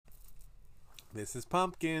This is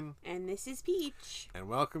Pumpkin. And this is Peach. And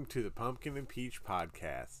welcome to the Pumpkin and Peach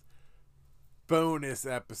podcast. Bonus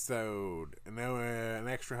episode. And now an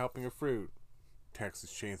extra helping of fruit. Texas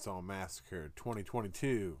Chainsaw Massacre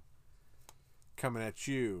 2022. Coming at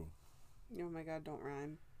you. Oh my god, don't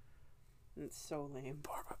rhyme. It's so lame.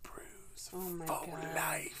 Barbara Bruce. Oh my for god.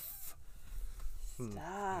 life.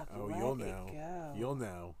 Stop. Oh, let you'll it know. Go. You'll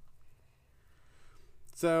know.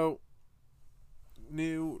 So,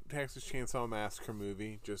 new Texas Chainsaw Massacre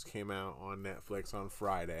movie just came out on Netflix on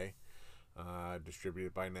Friday.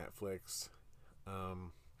 Distributed by Netflix.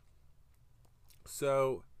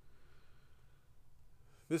 So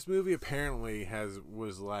this movie apparently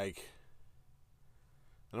was like,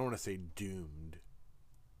 I don't want to say doomed,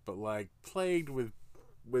 but like plagued with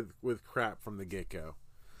crap from the get-go.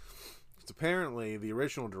 It's apparently the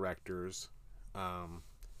original directors,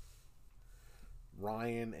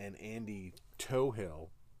 Ryan and Andy Tohill,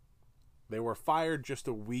 they were fired just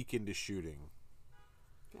a week into shooting.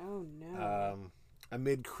 Oh no.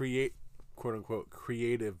 Amid quote unquote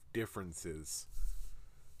creative differences.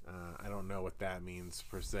 I don't know what that means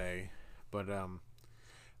per se, but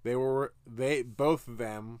both of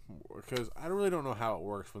them, because I really don't know how it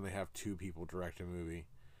works when they have two people direct a movie.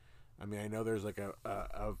 I mean, I know there's like a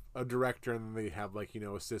director and then they have like, you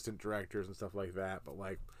know, assistant directors and stuff like that, but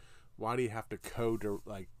like, why do you have to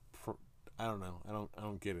I don't know. I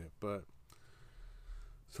don't get it. But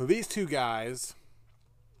so these two guys,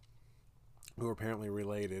 who are apparently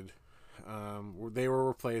related, they were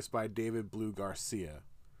replaced by David Blue Garcia,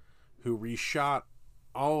 who reshot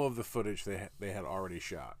all of the footage they had already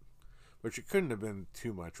shot, which it couldn't have been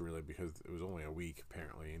too much really because it was only a week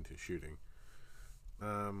apparently into shooting.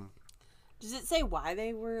 Does it say why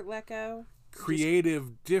they were let go?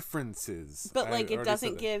 Creative differences. But like it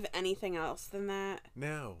doesn't give anything else than that?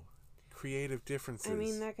 No. Creative differences. I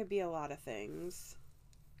mean, that could be a lot of things.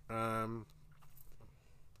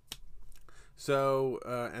 So,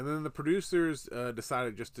 and then the producers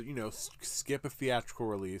decided just to, you know, skip a theatrical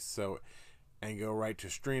release and go right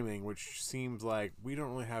to streaming, which seems like we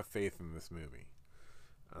don't really have faith in this movie.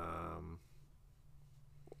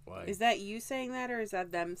 Is that you saying that, or is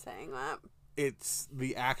that them saying that? It's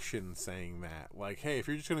the action saying that. Like, hey, if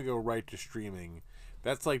you're just going to go right to streaming,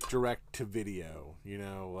 that's like direct to video, you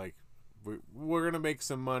know, like we're going to make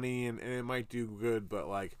some money and it might do good, but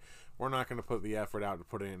like we're not going to put the effort out to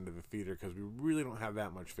put it into the theater because we really don't have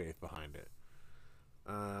that much faith behind it.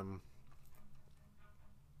 And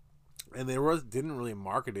they didn't really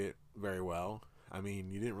market it very well. I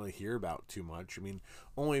mean, you didn't really hear about too much. I mean,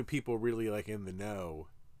 only people really like in the know,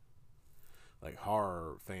 like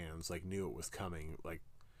horror fans, like knew it was coming. Like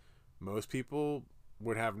most people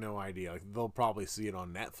would have no idea. Like they'll probably see it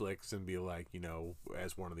on Netflix and be like, you know,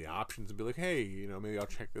 as one of the options and be like, hey, you know, maybe I'll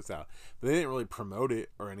check this out. But they didn't really promote it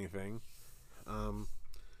or anything.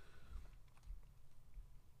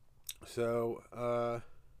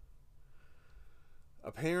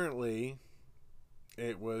 Apparently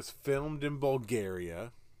it was filmed in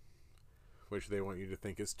Bulgaria, which they want you to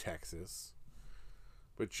think is Texas.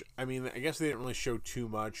 Which, I mean, I guess they didn't really show too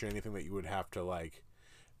much or anything that you would have to like,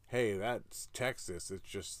 hey, that's Texas. It's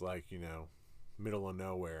just like, you know, middle of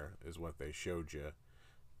nowhere is what they showed you.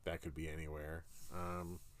 That could be anywhere.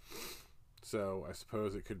 So I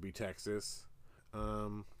suppose it could be Texas.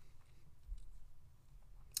 But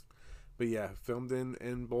yeah, filmed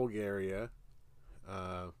in Bulgaria.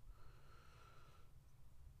 I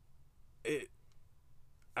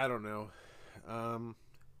don't know.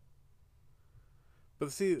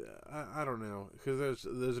 But see, I don't know, because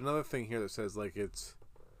there's another thing here that says like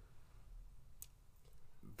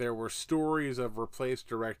there were stories of replaced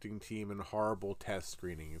directing team and horrible test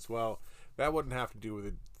screenings. Well, that wouldn't have to do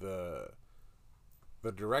with the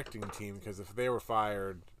directing team, because if they were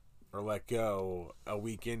fired or let go a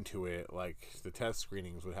week into it, like the test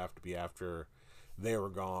screenings would have to be after they were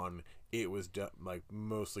gone. It was done, like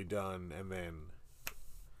mostly done, and then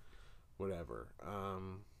whatever.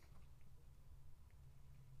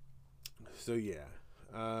 So yeah,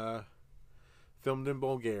 filmed in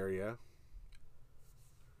Bulgaria,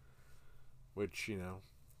 which, you know,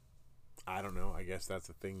 I don't know. I guess that's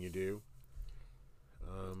a thing you do.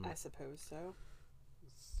 I suppose so.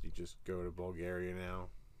 You just go to Bulgaria now.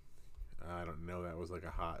 I don't know. That was like a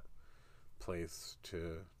hot place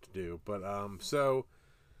to do. But so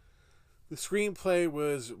the screenplay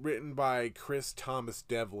was written by Chris Thomas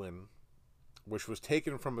Devlin, which was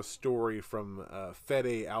taken from a story from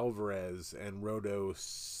Fede Alvarez and Rodo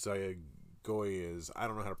Sagoyes. I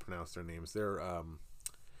don't know how to pronounce their names. They're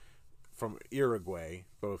from Uruguay,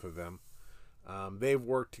 both of them. They've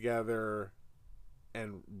worked together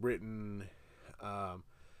and written And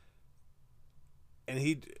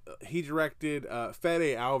he directed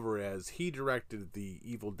Fede Alvarez. He directed the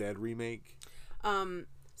Evil Dead remake.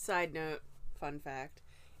 Side note, fun fact: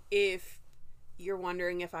 if you're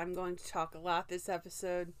wondering if I'm going to talk a lot this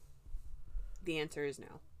episode, the answer is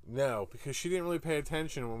no. No, because she didn't really pay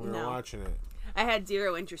attention when we were watching it. I had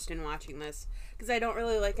zero interest in watching this because I don't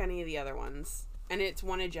really like any of the other ones, and it's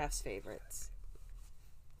one of Jeff's favorites.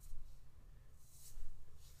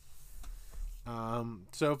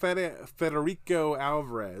 So Federico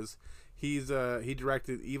Alvarez, he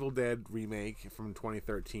directed Evil Dead remake from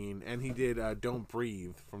 2013, and he did Don't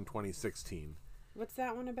Breathe from 2016. What's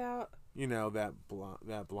that one about? You know, that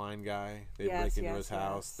blind guy. They break into his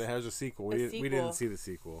house. That has a sequel. We didn't see the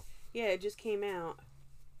sequel. Yeah, it just came out.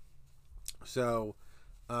 So,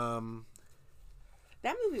 that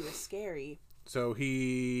movie was scary. So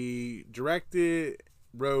he directed,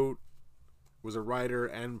 wrote, was a writer,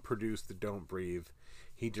 and produced the Don't Breathe.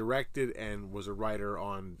 He directed and was a writer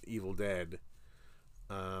on Evil Dead.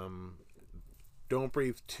 Don't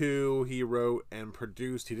Breathe 2, he wrote and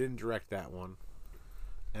produced. He didn't direct that one.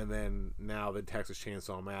 And then now the Texas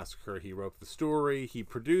Chainsaw Massacre, he wrote the story, he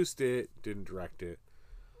produced it, didn't direct it.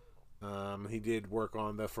 He did work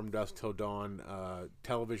on the From Dusk Till Dawn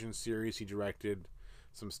television series. He directed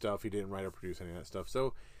some stuff. He didn't write or produce any of that stuff.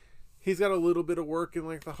 So he's got a little bit of work in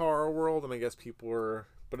like the horror world, and I guess people are,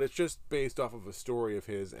 but it's just based off of a story of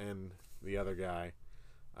his and the other guy,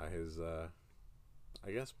 his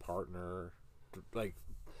I guess partner, like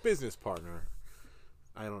business partner.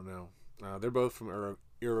 I don't know. They're both from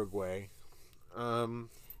Uruguay. Oh,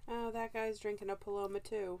 that guy's drinking a Paloma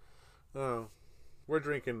too. Oh, we're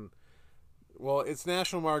drinking. Well, it's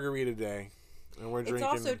National Margarita Day, and we're drinking.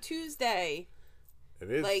 It's also Tuesday.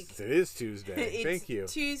 It is. It is Tuesday. Thank you.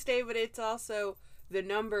 Tuesday, but it's also the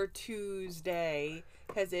number Tuesday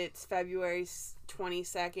because it's February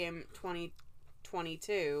 22nd,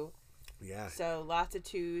 2022. Yeah. So lots of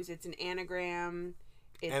twos. It's an anagram.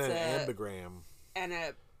 It's and an ambigram. And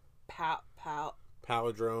a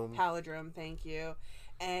palindrome. Palindrome. Thank you.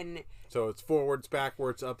 And so it's forwards,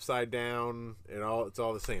 backwards, upside down, and it's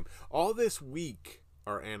all the same. All this week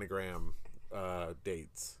are anagram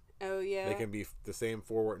dates. Oh yeah. They can be the same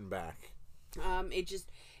forward and back.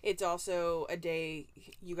 It's also a day,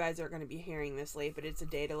 you guys are going to be hearing this late, but it's a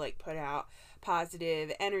day to like put out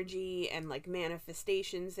positive energy and like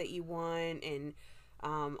manifestations that you want, and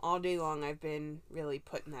all day long I've been really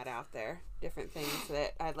putting that out there, different things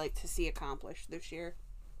that I'd like to see accomplished this year.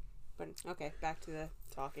 But okay, back to the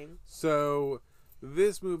talking. So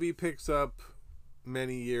this movie picks up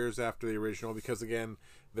many years after the original because again,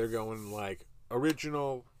 they're going like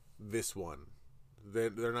original, this one.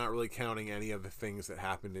 They're not really counting any of the things that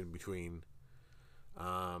happened in between.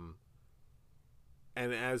 And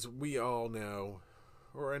as we all know,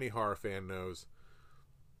 or any horror fan knows,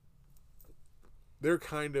 they're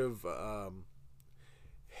kind of,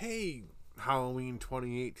 hey, Halloween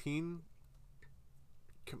 2018,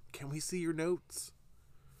 can we see your notes?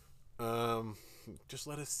 Just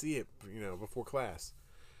let us see it, before class.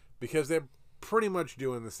 Because they're pretty much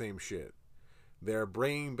doing the same shit. They're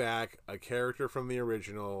bringing back a character from the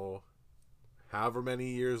original, however many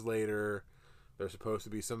years later. They're supposed to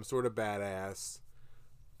be some sort of badass.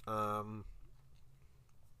 Oh,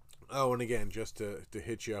 and again, just to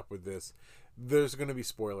hit you up with this, there's going to be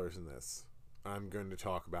spoilers in this. I'm going to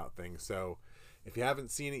talk about things. So if you haven't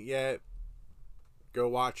seen it yet, go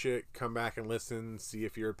watch it, come back and listen, see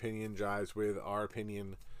if your opinion jives with our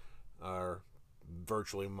opinion, or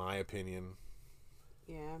virtually my opinion.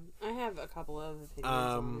 Yeah, I have a couple of opinions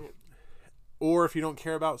on it. Or if you don't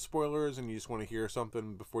care about spoilers and you just want to hear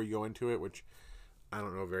something before you go into it, which I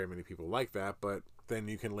don't know very many people like that, but then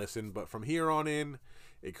you can listen. But from here on in,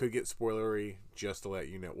 it could get spoilery, just to let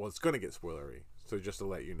you know. Well, it's going to get spoilery, so just to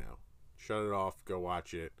let you know. Shut it off, go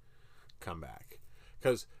watch it, come back.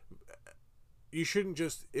 Because you shouldn't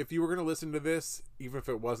just, if you were going to listen to this, even if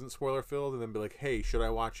it wasn't spoiler-filled, and then be like, hey, should I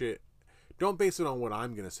watch it? Don't base it on what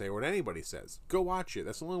I'm going to say or what anybody says. Go watch it.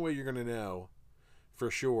 That's the only way you're going to know for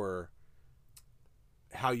sure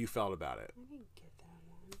how you felt about it. I didn't get that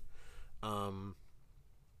one.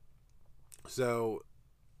 So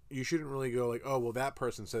you shouldn't really go like, oh, well, that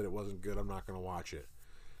person said it wasn't good, I'm not going to watch it.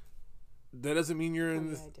 That doesn't mean you're in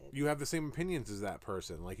this, you have the same opinions as that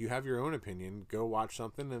person. Like, you have your own opinion. Go watch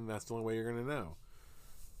something, and that's the only way you're going to know.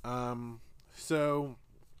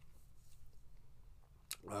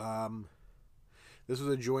 This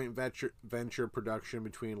was a joint venture production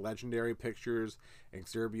between Legendary Pictures,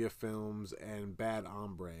 Exerbia Films, and Bad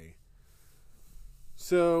Hombre.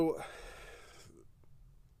 So,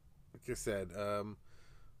 like I said,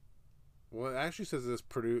 Well, it actually says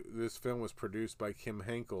this film was produced by Kim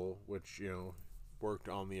Henkel, which worked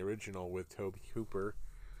on the original with Tobe Hooper.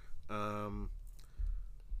 Um,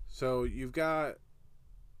 so you've got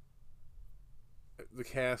the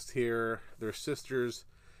cast here. Their sisters,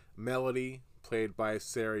 Melody, played by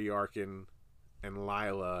Sarah Yarkin, and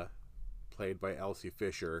Lila, played by Elsie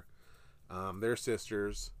Fisher. They're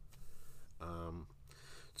sisters.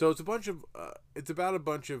 So it's about a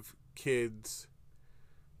bunch of kids.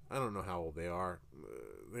 I don't know how old they are.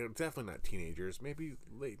 They're definitely not teenagers. Maybe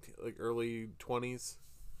like early 20s.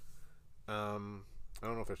 I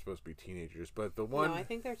don't know if they're supposed to be teenagers, but No, I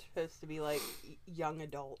think they're supposed to be like young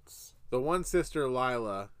adults. The one sister,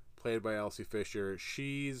 Lila, played by Elsie Fisher,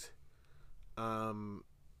 she's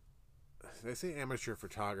they say amateur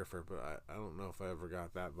photographer, but I don't know if I ever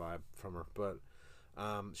got that vibe from her. But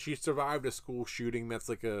she survived a school shooting. That's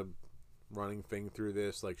like a running thing through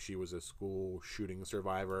this. Like, she was a school shooting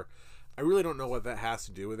survivor. I really don't know what that has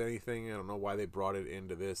to do with anything. I don't know why they brought it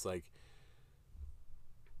into this. Like,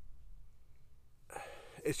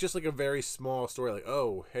 it's just like a very small story. Like,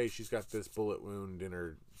 oh, hey, she's got this bullet wound in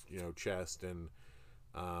her, chest, and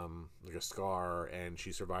like a scar, and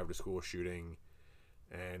she survived a school shooting,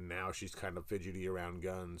 and now she's kind of fidgety around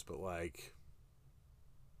guns, but like,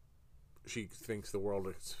 she thinks the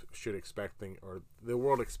world should expect things, or the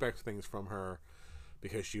world expects things from her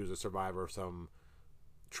because she was a survivor of some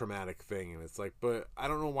traumatic thing. And it's like, but I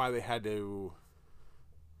don't know why they had to.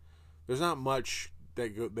 There's not much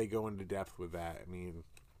that they go into depth with that. I mean,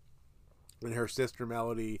 and her sister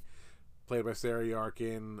Melody, played by Sarah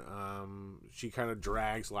Yarkin, she kind of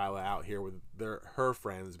drags Lila out here with her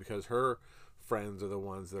friends, because her friends are the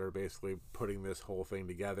ones that are basically putting this whole thing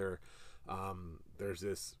together. There's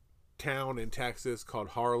this town in Texas called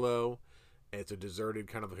Harlow. It's a deserted,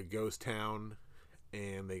 kind of like a ghost town,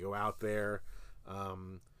 and they go out there.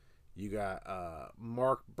 You got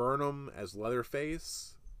Mark Burnham as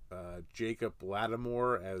Leatherface, Jacob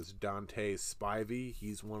Lattimore as Dante Spivey.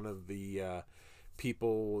 He's one of the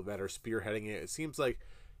people that are spearheading it. It seems like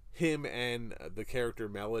him and the character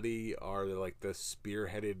Melody are like the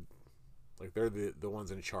spearheaded, like they're the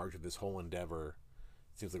ones in charge of this whole endeavor.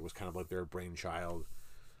 It seems like it was kind of like their brainchild.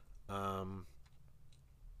 Mo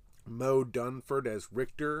Dunford as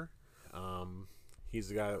Richter. He's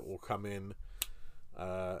the guy that will come in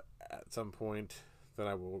at some point that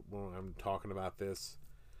I will when I'm talking about this.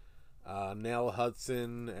 Nell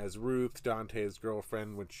Hudson as Ruth, Dante's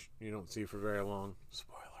girlfriend, which you don't see for very long.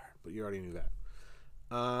 Spoiler, but you already knew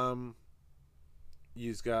that.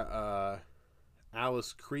 He's got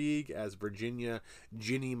Alice Krieg as Virginia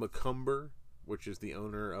Ginny McCumber, which is the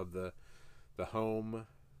owner of the home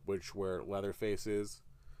where Leatherface is.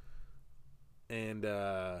 And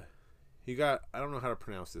you got, I don't know how to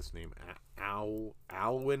pronounce this name,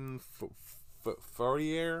 Alwyn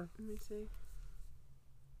Fourier. Let me see.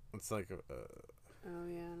 It's like oh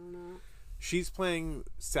yeah, I don't know. She's playing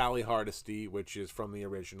Sally Hardesty, which is from the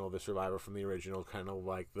original, the survivor from the original, kind of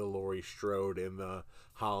like the Laurie Strode in the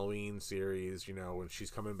Halloween series, when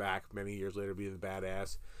she's coming back many years later to be the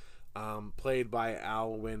badass. Played by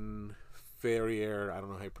Alwyn Ferrier. I don't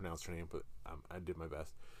know how you pronounce her name, but I did my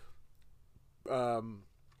best.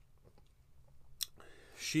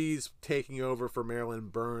 She's taking over for Marilyn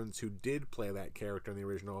Burns, who did play that character in the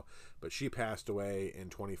original, but she passed away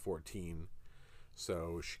in 2014,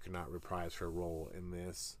 so she could not reprise her role in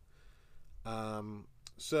this.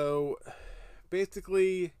 So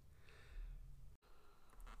basically,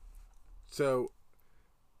 I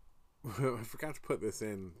forgot to put this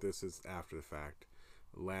in. This is after the fact.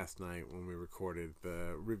 Last night when we recorded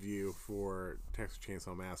the review for Texas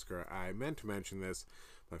Chainsaw Massacre, I meant to mention this,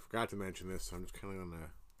 but I forgot to mention this, so I'm just kind of going to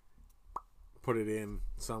put it in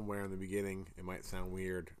somewhere in the beginning. It might sound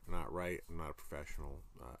weird, not right. I'm not a professional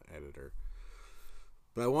editor.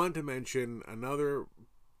 But I wanted to mention another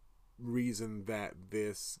reason that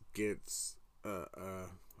this gets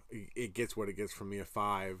it gets what it gets from me, a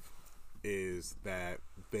 5, is that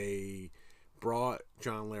they brought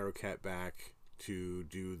John Larroquette back to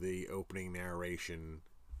do the opening narration.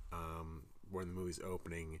 When the movie's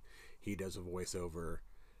opening, he does a voiceover,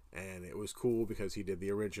 and it was cool because he did the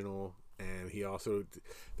original, and he also,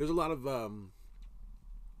 there's a lot of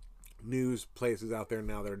news places out there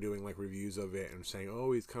now that are doing like reviews of it and saying,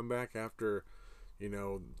 oh, he's come back after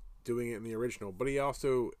doing it in the original. But he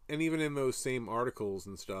also, and even in those same articles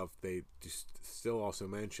and stuff, they just still also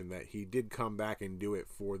mention that he did come back and do it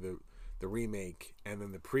for the remake, and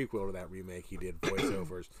then the prequel to that remake he did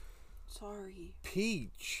voiceovers. Sorry,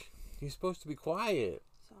 Peach, you're supposed to be quiet.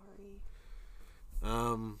 Sorry.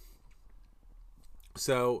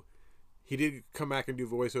 So he did come back and do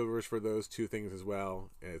voiceovers for those two things as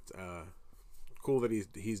well. It's cool that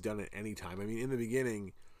he's done it anytime. I mean, in the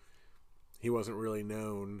beginning, he wasn't really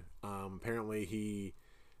known. Apparently, he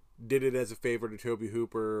did it as a favor to Tobe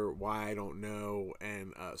Hooper. Why, I don't know.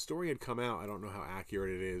 And a story had come out. I don't know how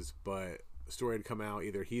accurate it is, but a story had come out.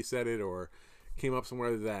 Either he said it or came up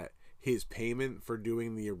somewhere that his payment for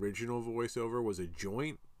doing the original voiceover was a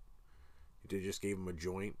joint. They just gave him a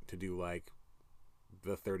joint to do like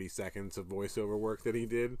the 30 seconds of voiceover work that he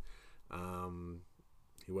did.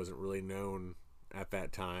 He wasn't really known at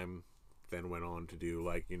that time. Then went on to do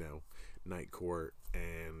like, you know, Night Court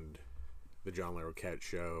and the John Larroquette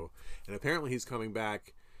Show. And apparently he's coming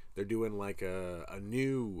back. They're doing like a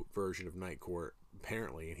new version of Night Court,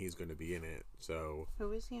 apparently, and he's going to be in it. So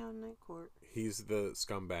who is he on Night Court? He's the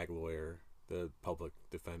scumbag lawyer, the public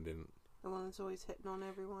defendant. The one that's always hitting on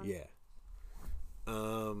everyone? Yeah.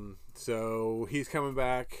 So he's coming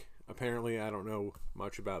back. Apparently, I don't know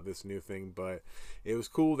much about this new thing, but it was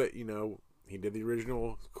cool that, you know, he did the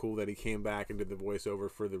original. Cool that he came back and did the voiceover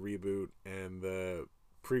for the reboot and the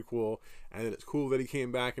prequel, and then it's cool that he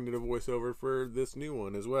came back and did a voiceover for this new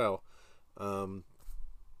one as well. Because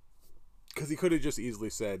he could have just easily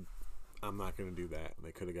said, I'm not going to do that, and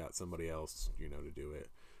they could have got somebody else, you know, to do it.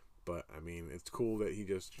 But I mean, it's cool that he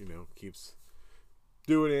just, you know, keeps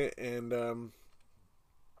doing it. And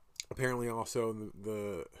apparently also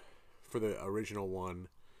for the original one,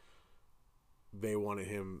 they wanted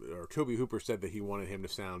him, or Tobe Hooper said that he wanted him to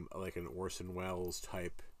sound like an Orson Welles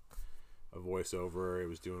type of voiceover. It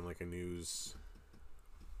was doing like a news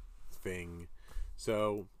thing.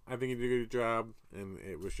 So I think he did a good job, and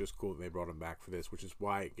it was just cool that they brought him back for this, which is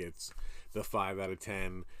why it gets the 5 out of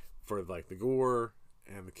 10 for like the gore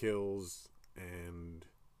and the kills and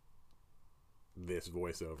this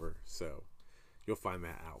voiceover. So you'll find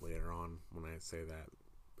that out later on when I say that,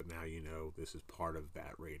 but now you know this is part of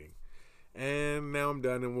that rating. And now I'm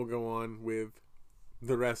done, and we'll go on with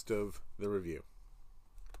the rest of the review.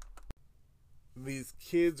 These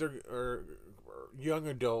kids are young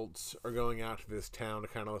adults are going out to this town to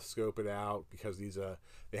kind of scope it out, because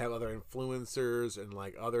they have other influencers and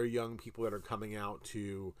like other young people that are coming out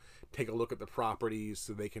to take a look at the properties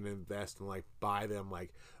so they can invest and like buy them,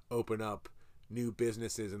 like open up new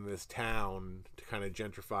businesses in this town to kind of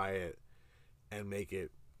gentrify it and make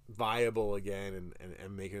it viable again,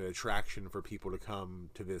 and make it an attraction for people to come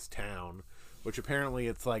to this town, which apparently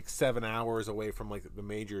it's like 7 hours away from like the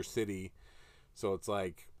major city. So it's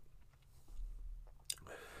like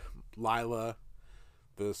Lila,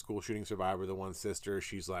 the school shooting survivor, the one sister,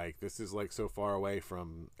 she's like, this is like so far away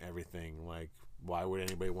from everything, like why would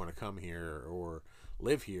anybody want to come here or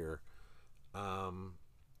live here?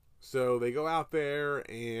 So they go out there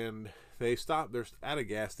and they stop. They're at a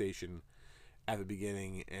gas station at the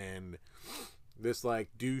beginning, and this like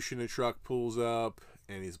douche in a truck pulls up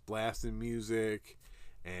and he's blasting music,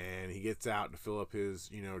 and he gets out to fill up his,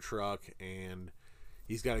 you know, truck, and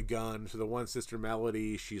he's got a gun. So the one sister,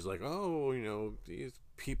 Melody, she's like, oh, you know, these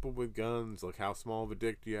people with guns, like how small of a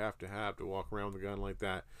dick do you have to walk around with a gun like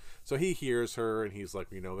that? So he hears her, and he's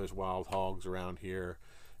like, you know, there's wild hogs around here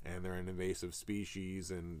and they're an invasive species,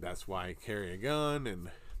 and that's why I carry a gun, and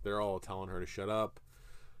they're all telling her to shut up.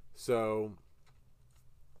 So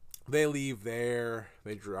they leave there,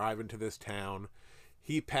 they drive into this town.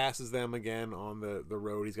 He passes them again on the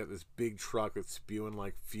road. He's got this big truck that's spewing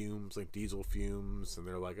like fumes, like diesel fumes, and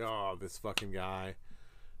they're like, oh, this fucking guy.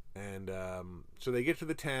 And so they get to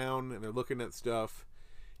the town, and they're looking at stuff,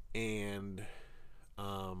 and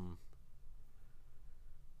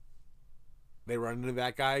they run into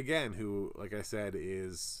that guy again, who, like I said,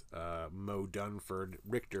 is Mo Dunford.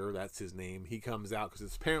 Richter, that's his name. He comes out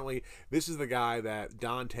because apparently this is the guy that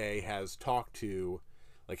Dante has talked to,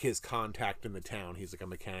 like his contact in the town. He's like a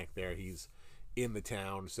mechanic there. He's in the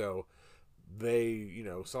town. So they, you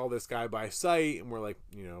know, saw this guy by sight, and were like,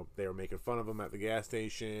 you know, they were making fun of him at the gas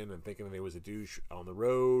station and thinking that he was a douche on the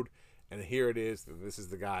road. And here it is. This is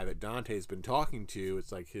the guy that Dante's been talking to.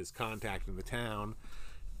 It's like his contact in the town.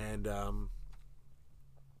 And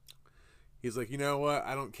he's like, you know what?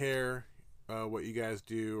 I don't care what you guys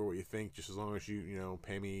do or what you think, just as long as you know,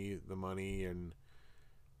 pay me the money and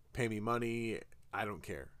pay me money. I don't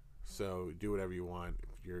care. So do whatever you want.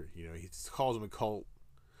 If you're, you know, he calls him a cult.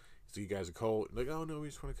 So you guys a cult? Like, oh no, we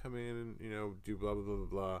just want to come in and, you know, do blah blah blah blah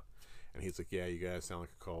blah. And he's like, yeah, you guys sound like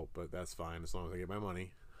a cult, but that's fine as long as I get my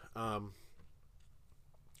money.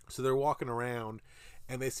 So they're walking around,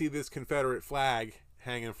 and they see this Confederate flag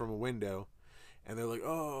hanging from a window, and they're like,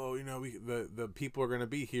 oh, you know, the people are gonna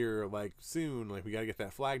be here like soon. Like, we gotta get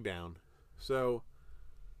that flag down. So,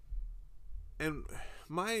 and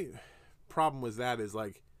my problem was that is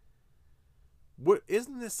like, what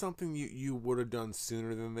isn't this something you would have done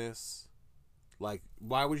sooner than this? Like,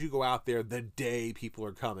 why would you go out there the day people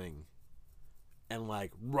are coming, and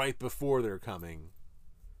like right before they're coming?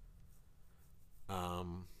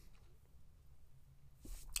 Oh,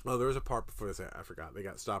 there was a part before this I forgot. They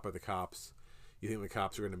got stopped by the cops. You think the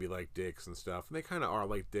cops are going to be like dicks and stuff, and they kind of are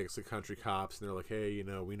like dicks, the country cops, and they're like, hey, you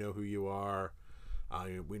know, we know who you are.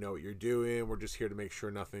 We know what you're doing. We're just here to make sure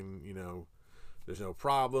nothing, you know, there's no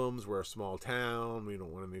problems. We're a small town. We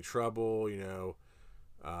don't want any trouble. You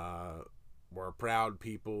know, we're proud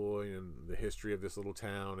people in the history of this little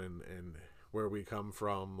town and where we come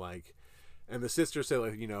from. Like, and the sister said,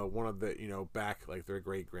 like, you know, one of the, you know, back, like their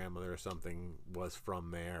great grandmother or something was from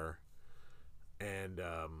there. And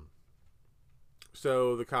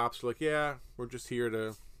so the cops were like, yeah, we're just here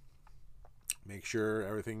to make sure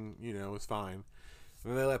everything, you know, is fine.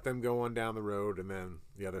 And then they let them go on down the road, and then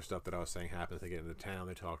the other stuff that I was saying happens. They get into town,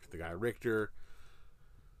 they talk to the guy Richter,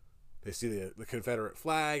 they see the Confederate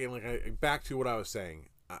flag, and like back to what I was saying.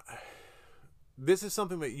 This is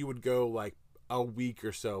something that you would go like a week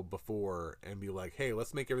or so before and be like, hey,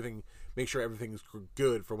 let's make sure everything's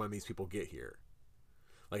good for when these people get here.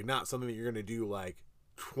 Like, not something that you're going to do like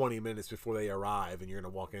 20 minutes before they arrive, and you're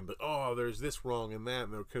going to walk in and be like, oh, there's this wrong and that,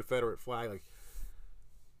 and the Confederate flag. Like,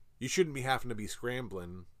 you shouldn't be having to be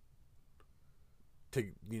scrambling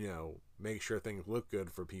to, you know, make sure things look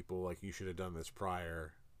good for people. Like, you should have done this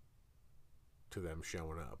prior to them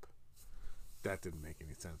showing up. That didn't make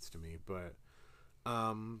any sense to me, but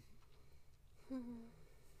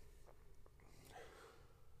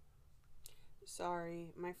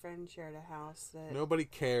sorry, my friend shared a house that... Nobody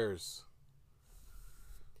cares.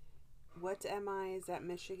 What am I? Is that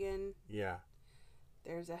Michigan? Yeah.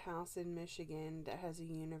 There's a house in Michigan that has a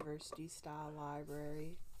university-style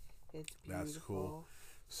library. It's beautiful. That's cool.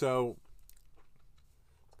 So...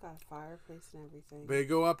 It's got a fireplace and everything. They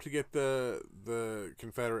go up to get the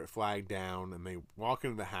Confederate flag down, and they walk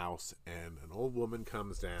into the house, and an old woman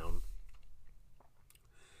comes down.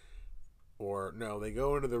 Or, no, they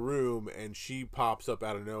go into the room, and she pops up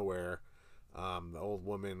out of nowhere. The old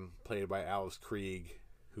woman, played by Alice Krieg,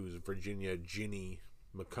 who's Virginia Ginny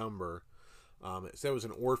McCumber. It said it was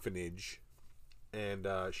an orphanage. And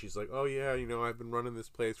she's like, oh, yeah, you know, I've been running this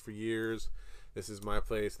place for years. This is my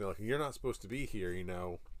place. And they're like, you're not supposed to be here, you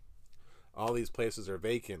know. All these places are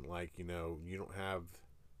vacant. Like, you know, you don't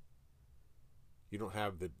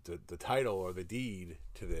have the title or the deed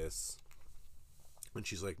to this. And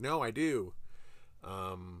she's like, no, I do.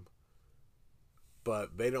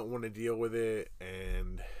 But they don't want to deal with it.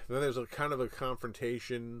 And then there's a kind of a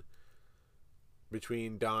confrontation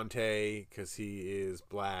between Dante, because he is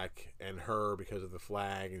black, and her because of the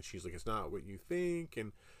flag. And she's like, it's not what you think,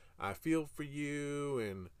 and I feel for you.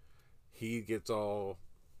 And he gets all,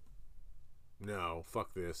 no,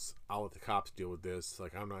 fuck this. I'll let the cops deal with this.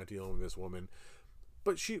 Like, I'm not dealing with this woman.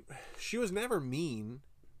 But she was never mean.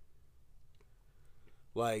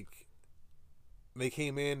 Like, they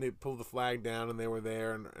came in, they pulled the flag down, and they were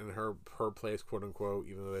there in her place, quote unquote,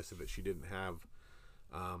 even though they said that she didn't have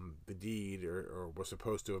the deed or was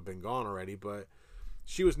supposed to have been gone already. But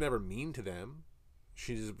she was never mean to them.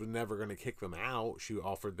 She just was never going to kick them out. She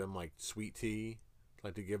offered them like sweet tea,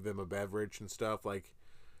 like to give them a beverage and stuff. Like,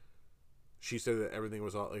 she said that everything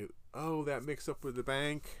was all like, oh, that mixed up with the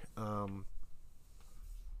bank.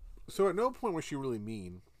 So at no point was she really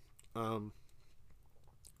mean.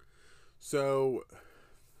 So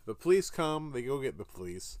the police come, they go get the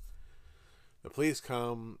police. The police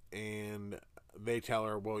come and they tell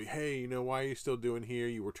her, well, hey, you know, why are you still doing here?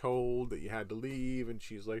 You were told that you had to leave. And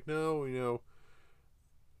she's like, no, you know,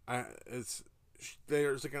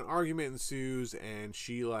 there's like an argument ensues, and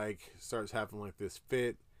she like starts having like this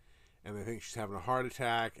fit, and they think she's having a heart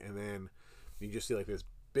attack. And then you just see like this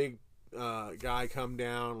big guy come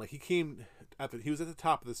down. Like, he was at the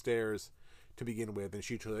top of the stairs to begin with, and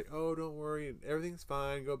she's like, oh, don't worry, everything's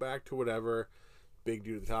fine, go back to whatever. Big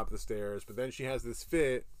dude at the top of the stairs. But then she has this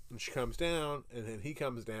fit, and she comes down, and then he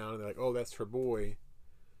comes down, and they're like, oh, that's her boy.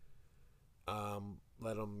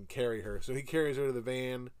 Let him carry her. So he carries her to the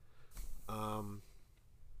van. The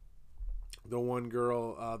one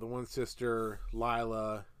girl, the one sister,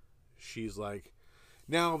 Lila, she's like,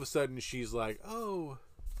 now all of a sudden she's like, oh,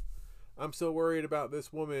 I'm so worried about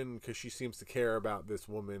this woman, because she seems to care about this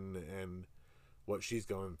woman and what she's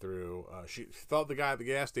going through. She thought the guy at the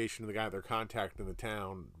gas station, the guy they're contacting in the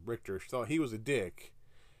town, Richter, she thought he was a dick,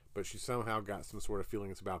 but she somehow got some sort of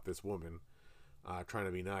feelings about this woman, trying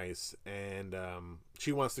to be nice. And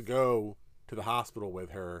she wants to go to the hospital with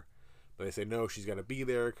her, But they say no, she's got to be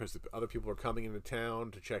there because the other people are coming into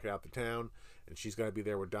town to check out the town, and she's got to be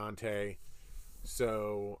there with Dante.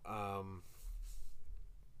 So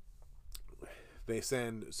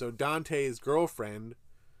so Dante's girlfriend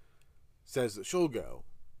says that she'll go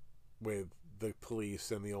with the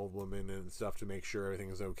police and the old woman and stuff to make sure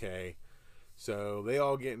everything is okay. So they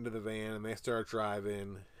all get into the van and they start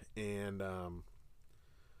driving, and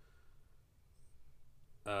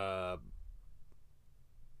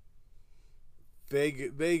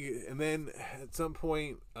and then at some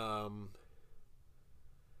point, after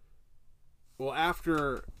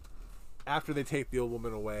they take the old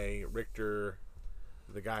woman away,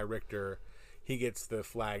 the guy Richter, he gets the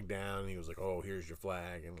flag down and he was like, "Oh, here's your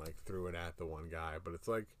flag," and like threw it at the one guy. But it's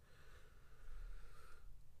like,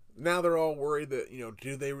 now they're all worried that,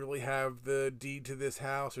 do they really have the deed to this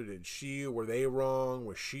house, or were they wrong?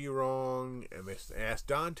 Was she wrong? And they ask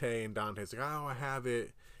Dante, and Dante's like, "Oh, I have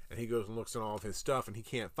it." And he goes and looks at all of his stuff, and he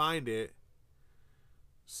can't find it.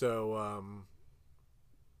 So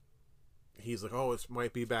he's like, "Oh, it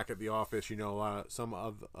might be back at the office. Some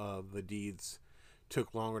of the deeds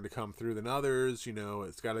took longer to come through than others.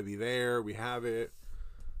 It's got to be there. We have it."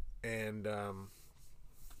 And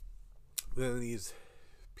then these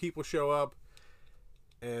people show up,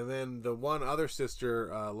 and then the one other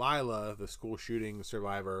sister, Lila, the school shooting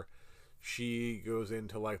survivor, she goes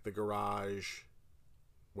into like the garage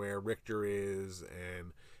where Richter is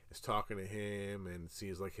and is talking to him and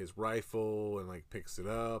sees like his rifle and like picks it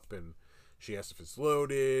up, and she asks if it's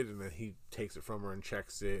loaded, and then he takes it from her and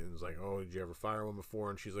checks it and is like, "Oh, did you ever fire one before?"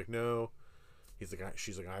 And she's like, "No." She's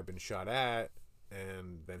like, "I've been shot at."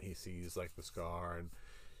 And then he sees like the scar, and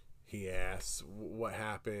he asks what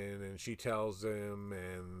happened, and she tells him,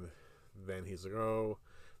 and then he's like, "Oh,"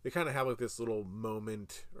 they kind of have like this little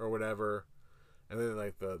moment or whatever, and then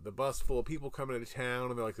like the bus full of people coming into town,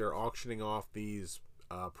 and they're auctioning off these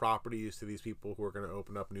properties to these people who are going to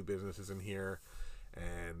open up new businesses in here,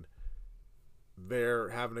 and they're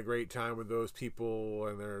having a great time with those people,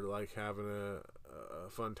 and they're like having a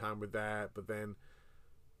fun time with that. But then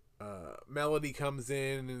Melody comes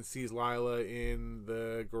in and sees Lila in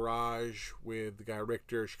the garage with the guy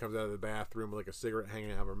Richter. She comes out of the bathroom with like a cigarette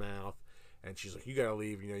hanging out of her mouth, and she's like, "You gotta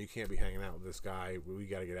leave. You can't be hanging out with this guy. We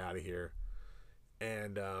gotta get out of here."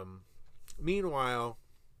 And meanwhile,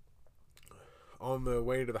 on the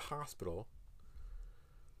way to the hospital,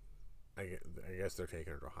 I guess they're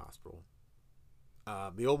taking her to a hospital.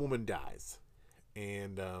 The old woman dies,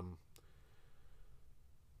 and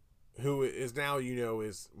who is now, you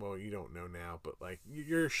don't know now, but like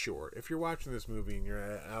you're sure if you're watching this movie and you're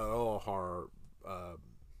at all a horror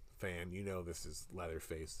fan, this is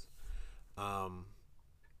Leatherface.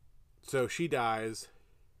 So she dies,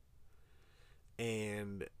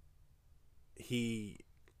 and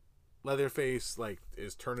Leatherface like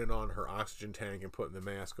is turning on her oxygen tank and putting the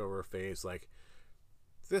mask over her face, like,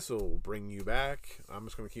 "This will bring you back. I'm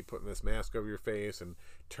just going to keep putting this mask over your face," and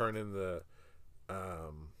turning the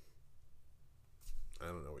I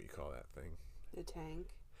don't know what you call that thing. The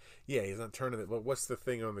tank. Yeah, he's not turning it. But what's the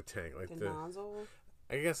thing on the tank? Like the nozzle?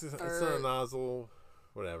 I guess it's not a nozzle.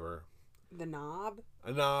 Whatever. The knob?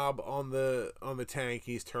 A knob on the tank.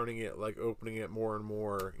 He's turning it, like opening it more and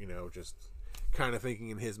more. Just kind of thinking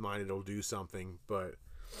in his mind it'll do something. But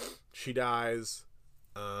she dies.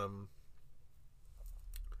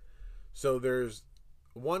 So there's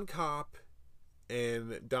one cop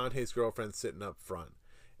and Dante's girlfriend sitting up front.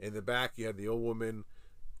 In the back, you have the old woman,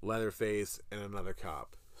 Leatherface, and another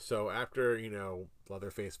cop. So after,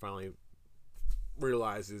 Leatherface finally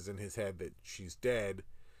realizes in his head that she's dead,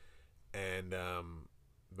 and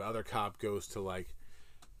the other cop goes to, like,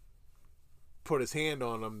 put his hand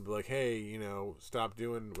on him, like, "Hey, stop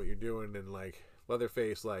doing what you're doing," and, like,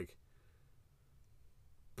 Leatherface, like,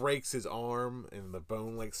 breaks his arm, and the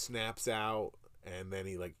bone, like, snaps out, and then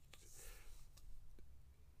he, like,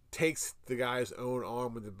 takes the guy's own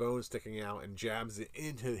arm with the bone sticking out and jabs it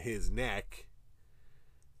into his neck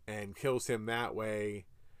and kills him that way.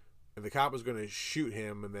 And the cop was going to shoot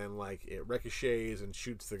him, and then like it ricochets and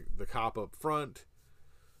shoots the cop up front,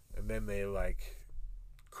 and then they like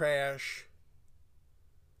crash.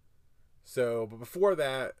 So, but before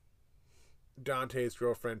that, Dante's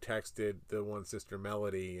girlfriend texted the one sister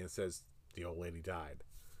Melody and says the old lady died.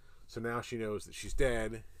 So now she knows that she's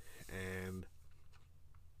dead, and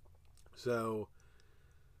so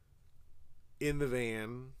in the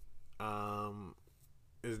van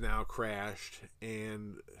is now crashed,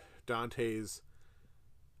 and Dante's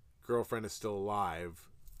girlfriend is still alive,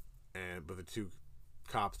 but the two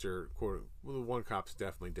cops are the one cop's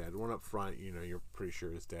definitely dead. The one up front, you're pretty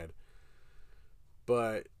sure is dead.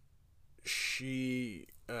 But she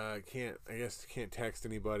can't text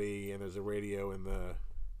anybody, and there's a radio in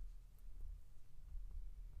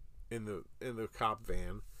the cop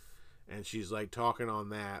van, and she's like talking on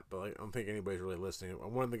that, but like, I don't think anybody's really listening.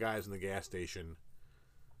 One of the guys in the gas station,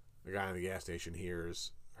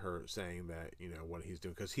 hears her saying that, what he's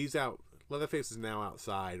doing, because he's out. Leatherface is now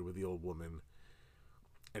outside with the old woman,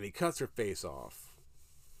 and he cuts her face off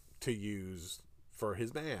to use for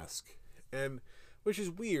his mask, and which is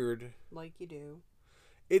weird. Like you do.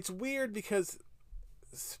 It's weird because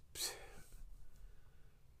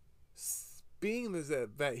being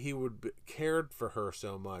that he would cared for her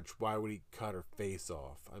so much, why would he cut her face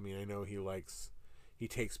off? I mean, I know he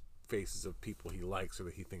takes faces of people he likes or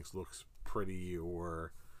that he thinks looks pretty,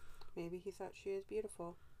 or maybe he thought she was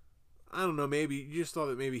beautiful. I don't know, maybe you just thought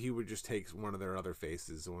that maybe he would just take one of their other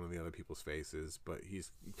faces, one of the other people's faces, but he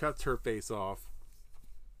cuts her face off,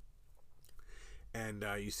 and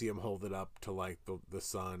you see him hold it up to like the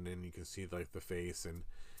sun, and you can see like the face, and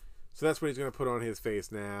so that's what he's going to put on his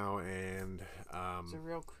face now, and it's a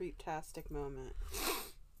real creep-tastic moment.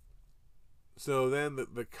 So then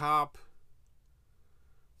the cop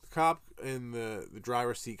in the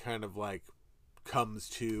driver's seat kind of like comes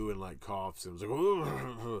to and like coughs and was like,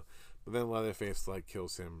 "Ugh." But then Leatherface like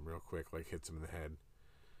kills him real quick, like hits him in the head.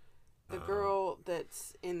 The girl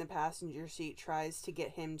that's in the passenger seat tries to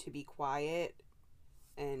get him to be quiet,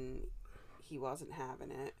 and he wasn't having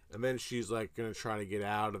it. And then she's like gonna try to get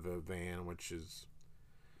out of the van, which is,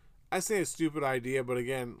 I say, a stupid idea. But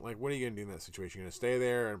again, like, what are you gonna do in that situation? You're gonna stay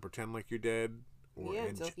there and pretend like you're dead,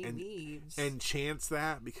 until he leaves, and chance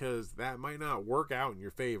that, because that might not work out in your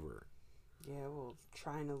favor. Yeah, well,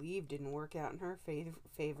 trying to leave didn't work out in her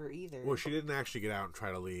favor either. Well, she didn't actually get out and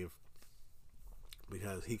try to leave,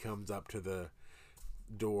 because he comes up to the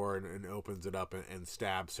door and opens it up and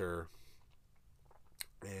stabs her.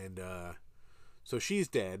 And so she's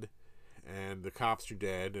dead, and the cops are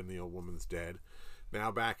dead, and the old woman's dead. Now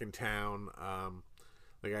back in town,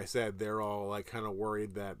 like I said, they're all like kind of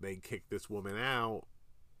worried that they kicked this woman out,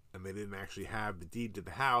 and they didn't actually have the deed to the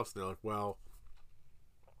house. And they're like, well,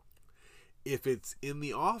 if it's in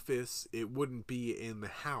the office, it wouldn't be in the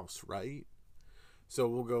house, right? So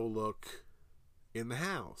we'll go look in the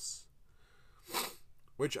house.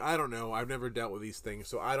 Which, I don't know. I've never dealt with these things,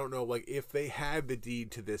 so I don't know. Like, if they had the deed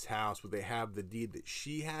to this house, would they have the deed that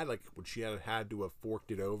she had? Like, would she have had to have forked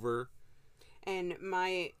it over? And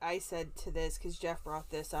I said to this, because Jeff brought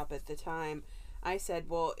this up at the time, I said,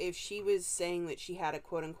 well, if she was saying that she had a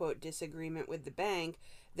quote-unquote disagreement with the bank,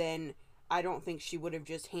 then I don't think she would have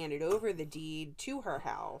just handed over the deed to her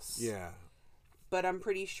house. Yeah. But I'm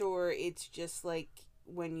pretty sure it's just like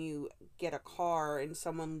when you get a car and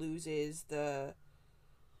someone loses the...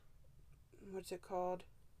 what's it called?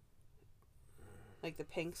 Like the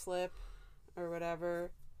pink slip or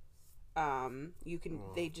whatever. You can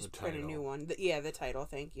they just print a new one. The title,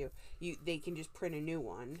 thank you. They can just print a new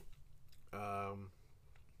one.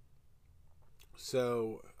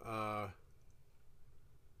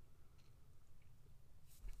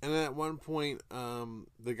 And at one point,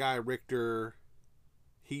 the guy Richter,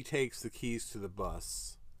 he takes the keys to the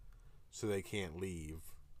bus so they can't leave,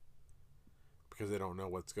 because they don't know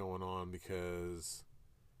what's going on, because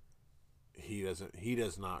he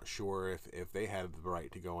does not sure if they have the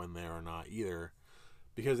right to go in there or not either,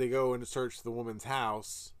 because they go and search the woman's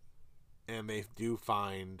house, and they do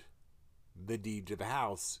find the deed to the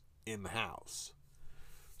house in the house.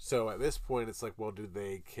 So at this point, it's like, well, did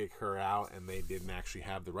they kick her out and they didn't actually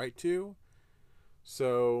have the right to?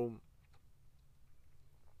 So,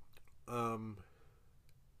 so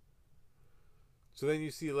then you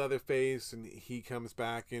see Leatherface, and he comes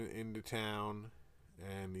back into town,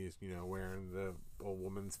 and he's, wearing the old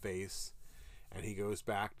woman's face, and he goes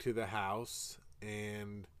back to the house,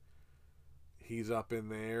 and he's up in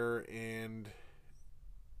there, and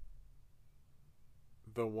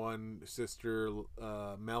the one sister,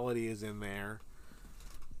 Melody, is in there,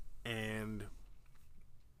 and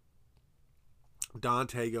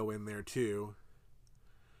Dante go in there too.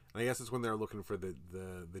 And I guess it's when they're looking for the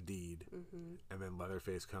deed. Mm-hmm. And then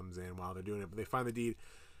Leatherface comes in while they're doing it, but they find the deed.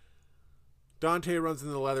 Dante runs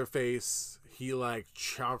into Leatherface. He like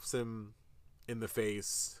chops him in the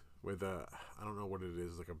face with I don't know what it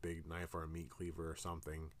is, like a big knife or a meat cleaver or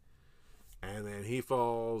something. And then he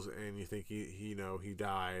falls, and you think he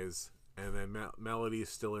dies. And then Melody's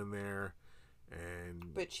still in there,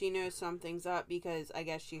 but she knows something's up, because I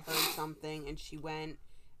guess she heard something, and she went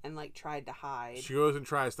and like tried to hide. She goes and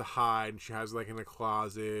tries to hide, and she hides like in a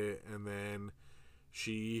closet, and then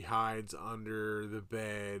she hides under the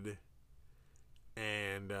bed.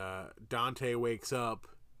 And Dante wakes up,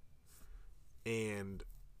 and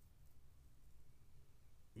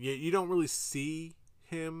you don't really see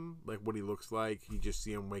him, like what he looks like. You just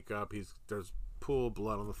see him wake up. There's a pool of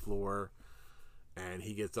blood on the floor, and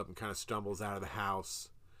he gets up and kind of stumbles out of the house,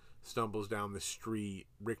 stumbles down the street.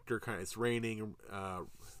 It's raining.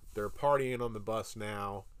 They're partying on the bus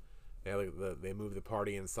now. They move the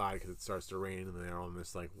party inside because it starts to rain, and they're on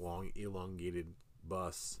this like long, elongated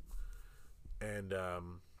bus. And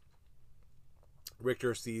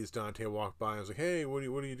Richter sees Dante walk by and is like, "Hey, what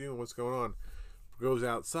are you doing? What's going on?" Goes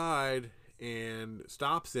outside and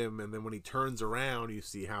stops him, and then when he turns around, you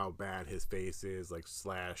see how bad his face is, like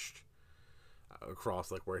slashed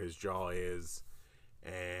across like where his jaw is.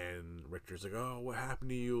 And Richter's like, "Oh, what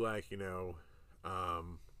happened to you?" Like, and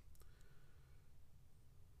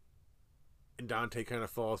Dante kind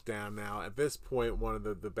of falls down. Now at this point, one of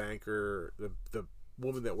the banker, the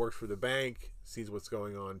woman that works for the bank, sees what's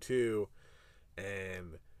going on too,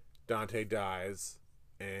 and Dante dies.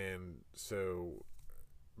 And so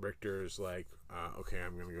Richter's like, okay,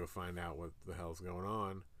 I'm gonna go find out what the hell's going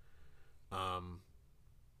on.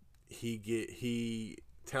 He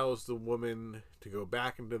tells the woman to go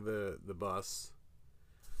back into the bus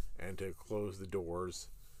and to close the doors.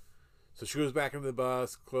 So she goes back into the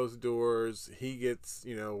bus, close the doors. He gets,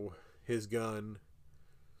 his gun,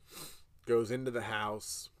 goes into the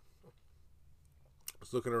house.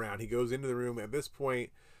 He's looking around. He goes into the room. At this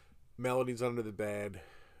point, Melody's under the bed.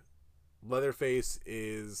 Leatherface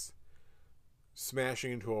is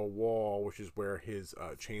smashing into a wall, which is where his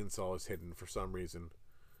chainsaw is hidden for some reason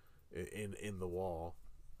in the wall.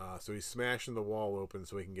 So he's smashing the wall open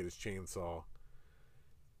so he can get his chainsaw.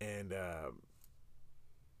 And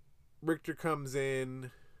Richter comes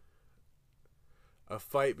in. A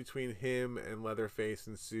fight between him and Leatherface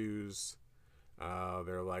ensues.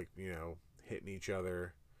 They're like, hitting each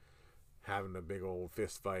other, having a big old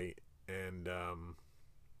fist fight. And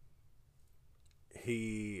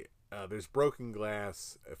there's broken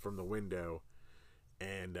glass from the window,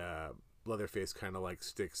 and Leatherface kind of like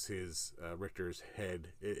sticks his Richter's head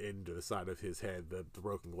into the side of his head. The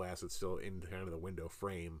broken glass is still in kind of the window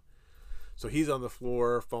frame. So he's on the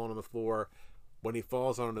floor, falling on the floor. When he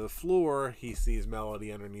falls onto the floor, he sees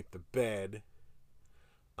Melody underneath the bed.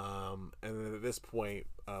 And then at this point,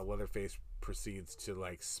 Leatherface proceeds to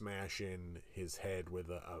like smash in his head with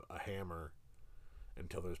a hammer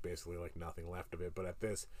until there's basically like nothing left of it. But at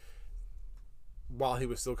this, while he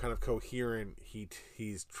was still kind of coherent, he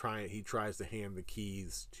tries to hand the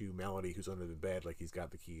keys to Melody, who's under the bed, like he's got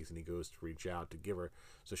the keys, and he goes to reach out to give her,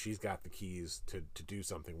 so she's got the keys to do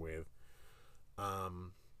something with.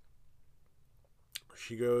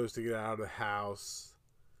 She goes to get out of the house.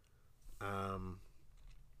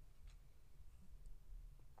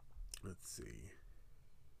 Let's see.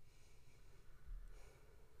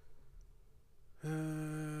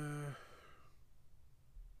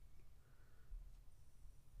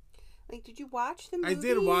 Like, did you watch the movie? I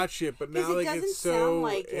did watch it, but now like it's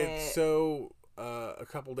so a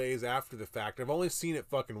couple days after the fact. I've only seen it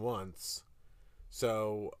fucking once,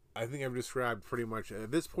 so I think I've described pretty much. At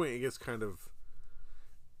this point, it gets kind of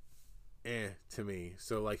to me.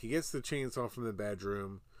 So like, he gets the chainsaw from the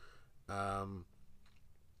bedroom.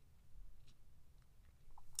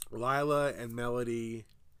 Lila and Melody.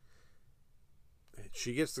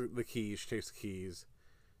 She gets the keys. She takes the keys.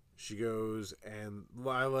 She goes, and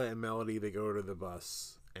Lila and Melody, they go to the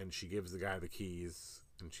bus, and she gives the guy the keys,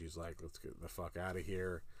 and she's like, let's get the fuck out of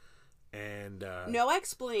here. And no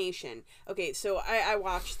explanation. Okay, so I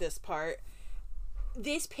watched this part.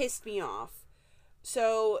 This pissed me off.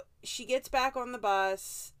 So she gets back on the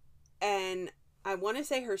bus, and I want to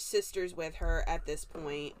say her sister's with her at this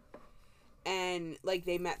point, and like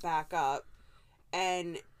they met back up,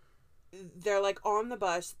 and they're like on the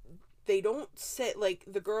bus. They don't sit, like,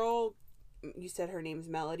 the girl, you said her name's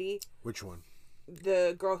Melody? Which one?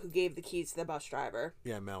 The girl who gave the keys to the bus driver.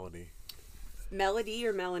 Yeah, Melody. Melody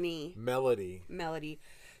or Melanie? Melody. Melody.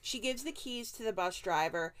 She gives the keys to the bus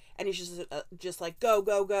driver, and he's just like, go,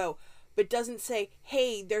 go, go. But doesn't say,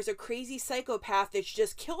 hey, there's a crazy psychopath that's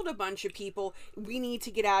just killed a bunch of people. We need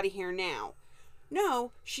to get out of here now.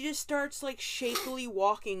 No, she just starts, like, shakily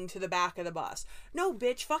walking to the back of the bus. No,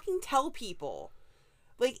 bitch, fucking tell people.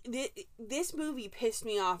 Like, this movie pissed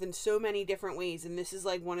me off in so many different ways, and this is,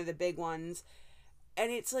 like, one of the big ones.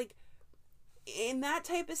 And it's, like, in that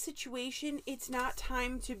type of situation, it's not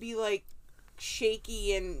time to be, like,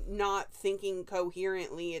 shaky and not thinking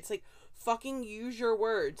coherently. It's, like, fucking use your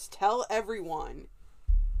words. Tell everyone.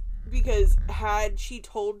 Because had she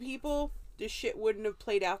told people, this shit wouldn't have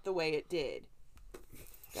played out the way it did.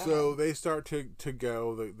 So they start to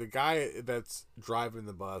go. The guy that's driving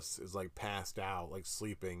the bus is like passed out, like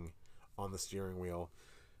sleeping on the steering wheel.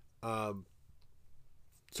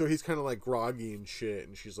 So he's kind of like groggy and shit,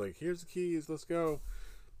 and she's like, "Here's the keys, let's go."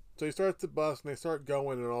 So he starts the bus, and they start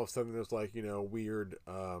going, and all of a sudden there's like, you know, weird,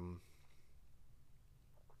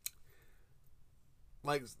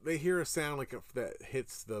 like they hear a sound like that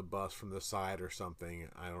hits the bus from the side or something.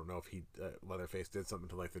 I don't know if Leatherface did something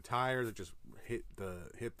to like the tires or just hit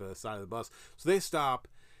the side of the bus. So they stop,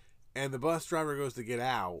 and the bus driver goes to get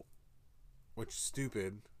out, which is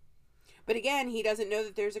stupid. But again, he doesn't know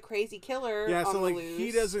that there's a crazy killer. Yeah, so on like the loose.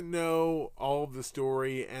 he doesn't know all of the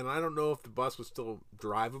story, and I don't know if the bus was still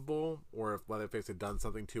drivable or if Leatherface had done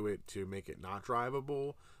something to it to make it not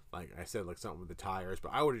drivable. Like I said, like something with the tires,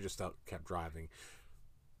 but I would have just kept driving.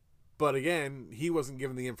 But again, he wasn't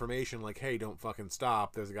given the information like, "Hey, don't fucking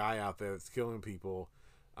stop. There's a guy out there that's killing people.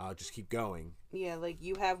 Just keep going." Yeah, like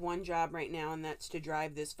you have one job right now, and that's to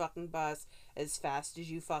drive this fucking bus as fast as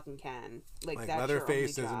you fucking can. Like that's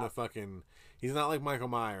Leatherface your only isn't job. a fucking. He's not like Michael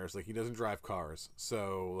Myers. Like he doesn't drive cars.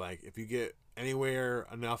 So like if you get anywhere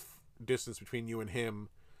enough distance between you and him,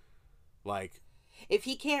 like If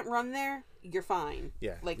he can't run there, you're fine.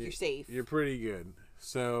 yeah, Like you're safe. You're pretty good.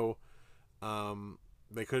 So,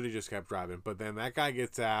 they could have just kept driving, but then that guy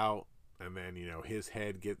gets out, and then you know his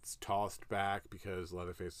head gets tossed back because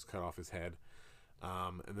Leatherface has cut off his head.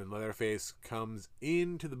 And then Leatherface comes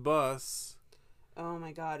into the bus. Oh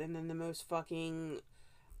my god! And then the most fucking,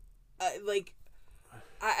 like,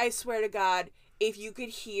 I swear to God, if you could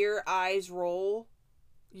hear eyes roll,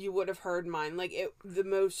 you would have heard mine. Like the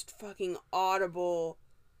most fucking audible.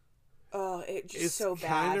 Oh, it's so bad. It's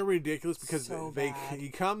kind of ridiculous because so he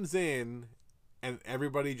comes in, and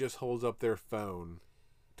everybody just holds up their phone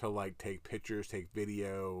to like take pictures, take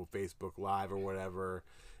video, Facebook Live or whatever,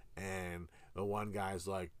 and the one guy's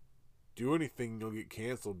like, "Do anything, you'll get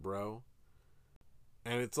canceled, bro."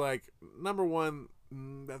 And it's like, number one,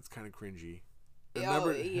 that's kind of cringy. And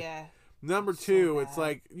yeah. Number So two, bad. it's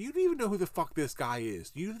like, you don't even know who the fuck this guy is.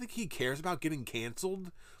 Do you think he cares about getting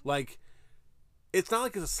canceled? Like, it's not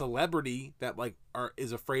like it's a celebrity that like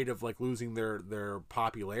is afraid of like losing their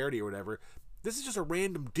popularity or whatever. This is just a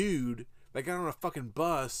random dude that got on a fucking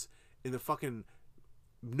bus in the fucking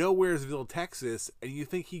Nowheresville, Texas, and you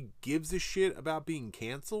think he gives a shit about being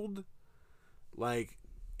canceled? Like,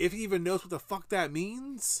 if he even knows what the fuck that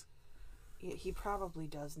means? Yeah, he probably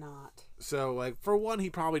does not. So, like, for one, he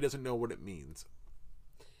probably doesn't know what it means.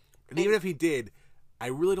 And even if he did, I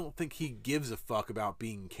really don't think he gives a fuck about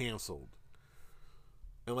being canceled.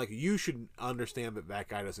 And, like, you should understand that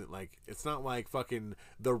guy doesn't, like, it's not like fucking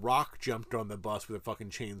The Rock jumped on the bus with a fucking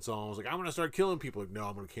chainsaw and was like, "I'm gonna start killing people." Like, no,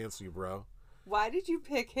 I'm gonna cancel you, bro. Why did you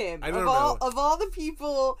pick him? I don't know. Of all the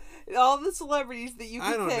people, all the celebrities that you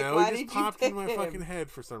could I don't pick, know. why It did just you popped pick in my him? fucking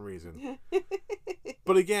head for some reason.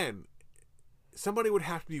 But again, somebody would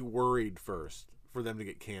have to be worried first for them to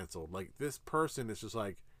get canceled. Like, this person is just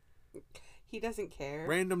like, He doesn't care.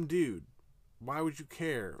 random dude. Why would you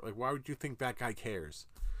care? Like, why would you think that guy cares?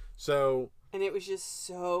 So And it was just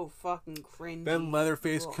so fucking cringy. then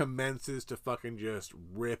Leatherface Ugh. commences to fucking just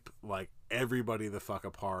rip like everybody the fuck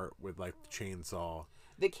apart with like the chainsaw.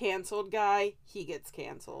 The canceled guy, he gets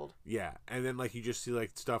canceled. Yeah, and then like you just see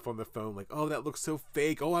like stuff on the phone like, "Oh, that looks so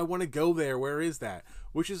fake. Oh, I want to go there. Where is that?"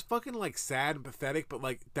 Which is fucking like sad and pathetic, but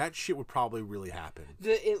like that shit would probably really happen.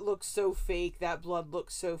 It looks so fake. That blood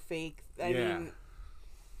looks so fake. I mean,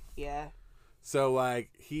 yeah. So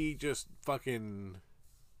like he just fucking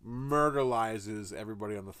murderizes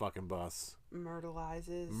everybody on the fucking bus.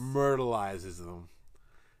 Myrtleizes. Murderizes them.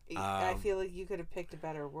 I feel like you could have picked a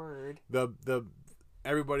better word. The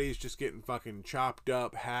everybody's just getting fucking chopped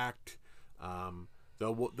up, hacked.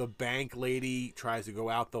 The bank lady tries to go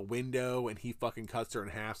out the window and he fucking cuts her in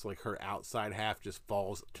half, so like her outside half just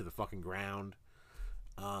falls to the fucking ground.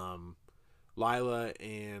 Lila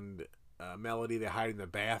and Melody, they hide in the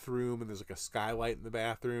bathroom and there's like a skylight in the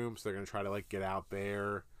bathroom, so they're gonna try to like get out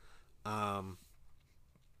there. And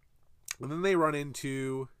then they run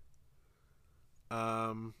into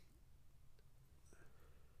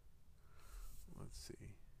let's see.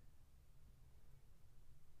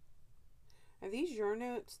 Are these your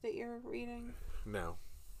notes that you're reading? No.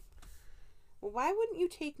 Well, why wouldn't you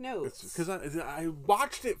take notes? It's because I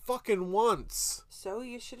watched it fucking once. So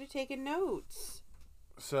you should have taken notes.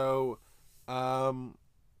 So,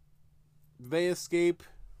 they escape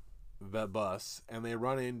the bus and they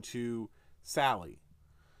run into Sally.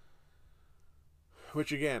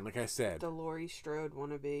 Which again, like I said, The Laurie Strode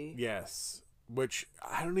wannabe. yes. Which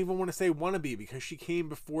I don't even want to say wannabe because she came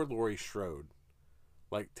before Laurie Strode.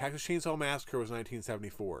 Like, Texas Chainsaw Massacre was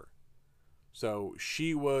 1974. So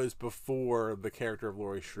she was before the character of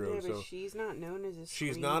Laurie Strode. Yeah, but so she's not known as a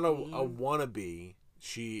she's scream not queen. a wannabe.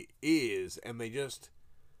 She is, and they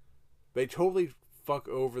totally fuck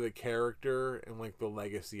over the character and like the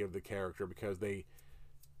legacy of the character, because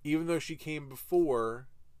even though she came before,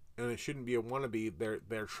 and it shouldn't be a wannabe,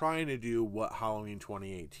 they're trying to do what Halloween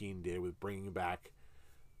 2018 did with bringing back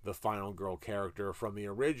the final girl character from the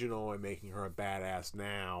original and making her a badass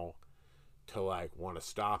now, to like want to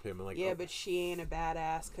stop him and like, yeah, but she ain't a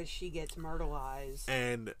badass because she gets myrtleized.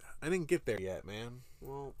 And I didn't get there yet, man.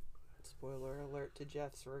 Well, spoiler alert to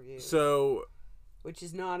Jeff's review. So, which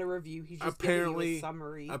is not a review. He's just giving you a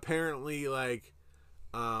summary. Apparently, like,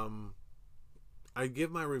 I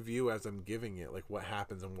give my review as I'm giving it, like what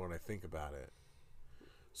happens and what I think about it.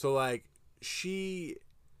 So, like, she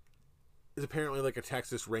is apparently like a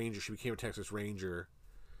Texas Ranger. She became a Texas Ranger,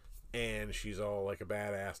 and she's all like a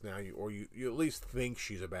badass now. You at least think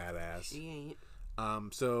she's a badass. She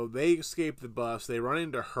ain't. So they escape the bus. They run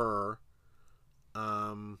into her.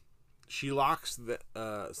 She locks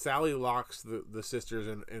Sally locks the sisters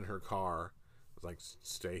in her car. It's like,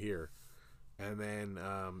 stay here. And then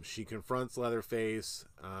she confronts Leatherface.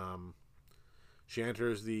 She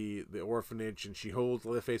enters the orphanage, and she holds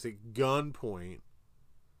Leatherface at gunpoint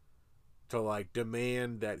to like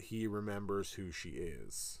demand that he remembers who she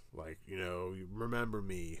is. Like, remember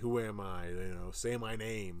me. Who am I? Say my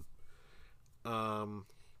name.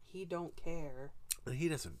 He don't care. And he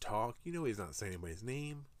doesn't talk. He's not saying anybody's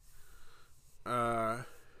name.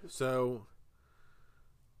 So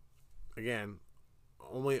again,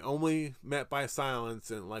 only met by silence,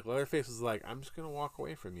 and like Leatherface is like, I'm just gonna walk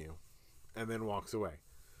away from you, and then walks away.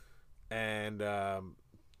 And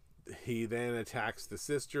he then attacks the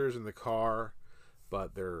sisters in the car,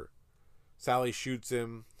 but Sally shoots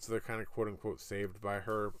him, so they're kind of quote unquote saved by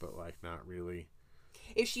her, but like not really.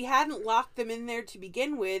 If she hadn't locked them in there to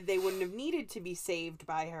begin with, they wouldn't have needed to be saved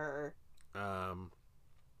by her.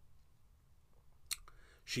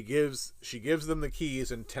 She gives them the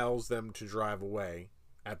keys and tells them to drive away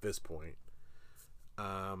at this point.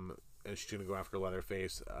 And she's gonna go after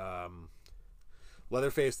Leatherface.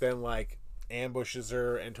 Leatherface then like ambushes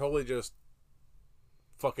her and totally just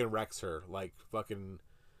fucking wrecks her, like fucking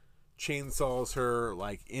chainsaws her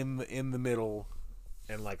like in the middle,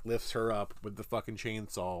 and like lifts her up with the fucking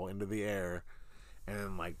chainsaw into the air,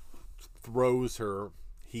 and like throws her,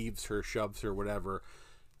 heaves her, shoves her, whatever,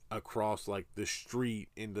 across like the street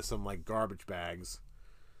into some like garbage bags.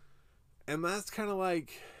 And that's kind of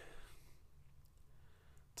like,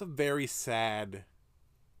 it's a very sad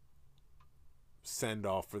send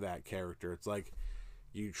off for that character. It's like,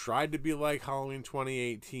 you tried to be like Halloween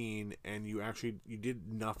 2018, and you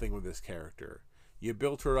did nothing with this character. You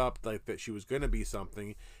built her up like that she was going to be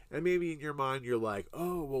something, and maybe in your mind you're like,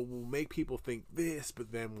 oh, well, we'll make people think this,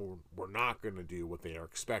 but then we're not going to do what they are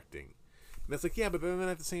expecting. And it's like, yeah, but then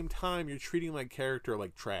at the same time, you're treating like character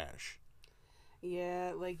like trash.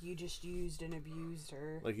 Yeah, like you just used and abused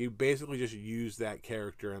her. Like you basically just used that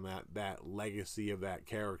character and that legacy of that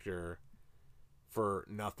character for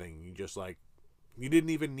nothing. You just like, you didn't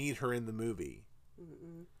even need her in the movie.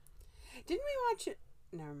 Mm-mm. Didn't we watch it?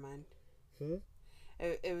 Never mind.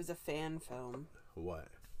 It was a fan film. What?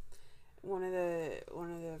 One of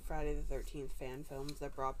the Friday the 13th fan films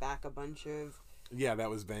that brought back a bunch of. Yeah, that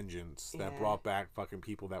was Vengeance. That brought back fucking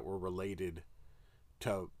people that were related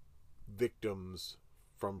to victims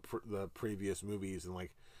from the previous movies, and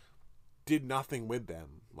like did nothing with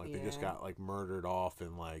them. Like they just got like murdered off,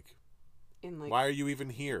 and like, in like, why are you even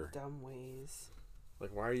here? Dumb ways. Like,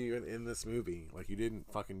 why are you in this movie? Like, you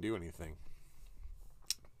didn't fucking do anything.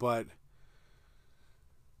 But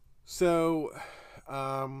so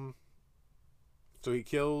he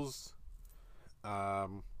kills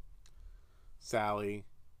Sally,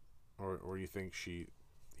 or you think he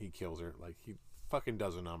kills her. Like, he fucking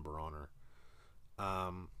does a number on her.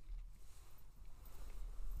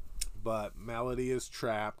 But Melody is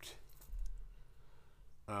trapped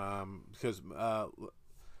because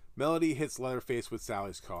Melody hits Leatherface with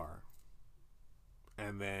Sally's car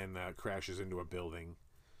and then crashes into a building.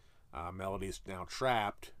 Melody's now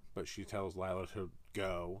trapped, but she tells Lila to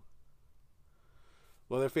go.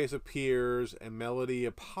 Leatherface appears, and Melody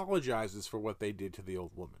apologizes for what they did to the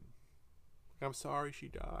old woman. I'm sorry she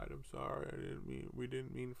died. I'm sorry. We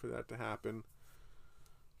didn't mean for that to happen.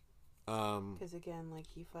 Because again, like,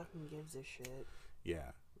 he fucking gives a shit.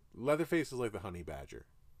 Yeah. Leatherface is like the honey badger.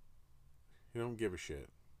 He don't give a shit.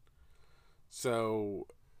 So.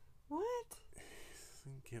 What? He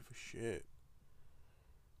doesn't give a shit.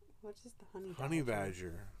 What is the honey badger? Honey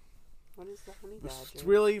badger. What is the honey badger?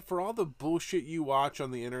 Really, for all the bullshit you watch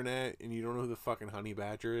on the internet and you don't know who the fucking honey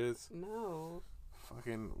badger is? No.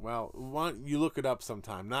 Fucking, well, why don't you look it up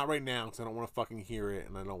sometime? Not right now, because I don't want to fucking hear it,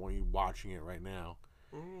 and I don't want you watching it right now.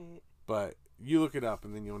 Alright. But you look it up,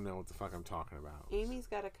 and then you'll know what the fuck I'm talking about. Amy's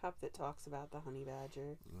got a cup that talks about the honey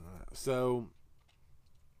badger.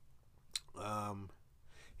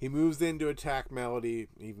 He moves in to attack Melody,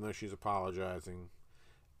 even though she's apologizing.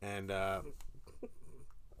 And,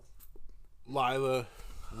 Lila,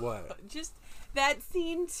 what? Just that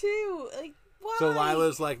scene, too. Like, why? So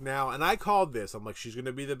Lila's like now, and I called this. I'm like, she's going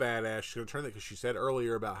to be the badass. She's going to turn it, because she said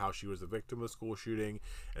earlier about how she was a victim of school shooting,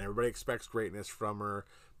 and everybody expects greatness from her,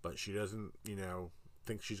 but she doesn't,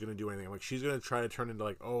 think she's going to do anything. I'm like, she's going to try to turn into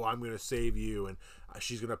like, oh, I'm going to save you, and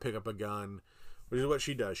she's going to pick up a gun, which is what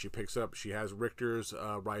she does. She has Richter's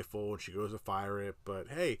rifle, and she goes to fire it, but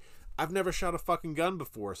hey, I've never shot a fucking gun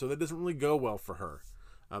before, so that doesn't really go well for her,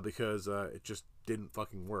 because it just didn't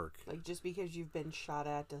fucking work. Like, just because you've been shot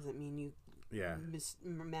at doesn't mean you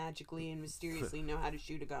magically and mysteriously know how to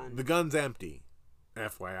shoot a gun. The gun's empty,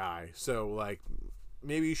 FYI. So, like,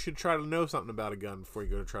 maybe you should try to know something about a gun before you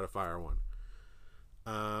go to try to fire one.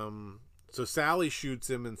 So Sally shoots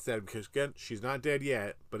him instead, because again, she's not dead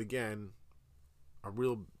yet, but again, a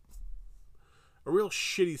real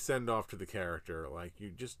shitty send off to the character. Like,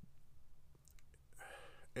 it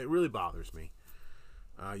really bothers me.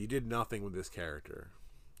 You did nothing with this character.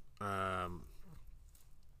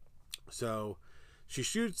 So she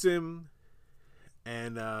shoots him,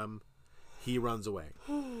 and he runs away.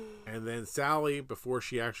 And then Sally, before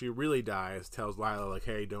she actually really dies, tells Lila, like,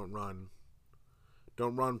 hey, don't run.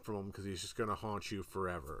 Don't run from him, because he's just going to haunt you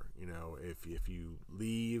forever. If you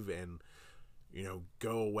leave and,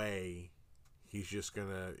 go away, he's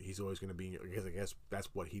always going to be, because I guess that's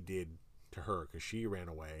what he did to her, because she ran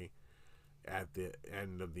away at the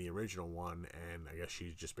end of the original one, and I guess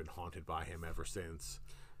she's just been haunted by him ever since.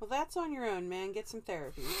 Well, that's on your own, man. Get some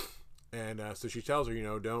therapy. And so she tells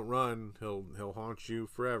her, don't run. He'll haunt you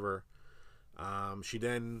forever. She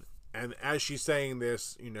then, and as she's saying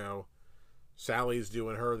this, Sally's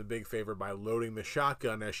doing her the big favor by loading the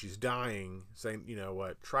shotgun as she's dying, saying,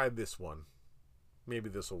 what, try this one. Maybe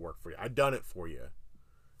this will work for you. I done it for you.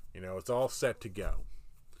 It's all set to go.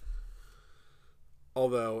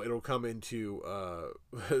 Although it'll come into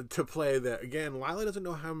to play that, again, Lila doesn't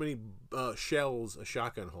know how many shells a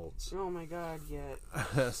shotgun holds. Oh my god,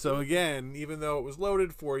 yet. So again, even though it was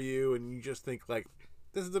loaded for you, and you just think, like,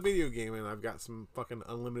 this is a video game and I've got some fucking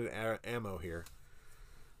unlimited ammo here.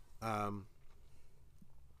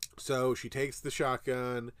 So she takes the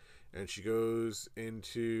shotgun and she goes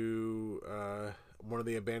into one of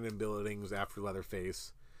the abandoned buildings after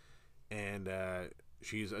Leatherface, and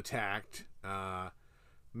she's attacked.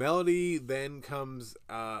 Melody then comes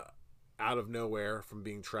out of nowhere from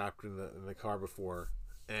being trapped in the car before,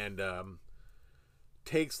 and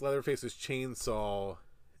takes Leatherface's chainsaw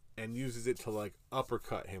and uses it to, like,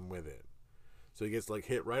 uppercut him with it. So he gets, like,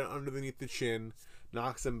 hit right underneath the chin,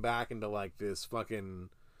 knocks him back into, like, this fucking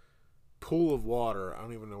pool of water. I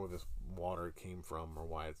don't even know where this water came from or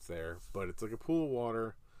why it's there, but it's like a pool of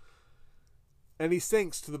water, and he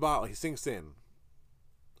sinks to the bottom. He sinks in.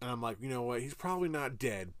 And I'm like, you know what? He's probably not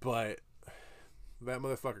dead, but that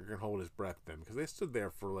motherfucker can hold his breath then, because they stood there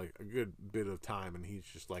for like a good bit of time, and he's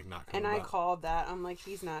just like not coming. And I called that. I'm like,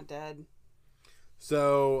 he's not dead.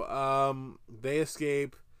 So they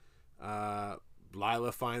escape.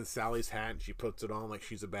 Lila finds Sally's hat and she puts it on like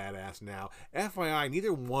she's a badass now. FYI,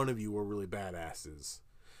 neither one of you were really badasses.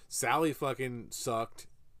 Sally fucking sucked.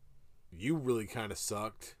 You really kind of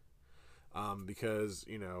sucked, because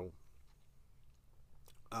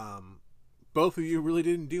both of you really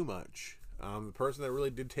didn't do much. The person that really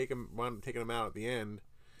did wound up taking him out at the end,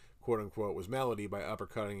 quote unquote, was Melody by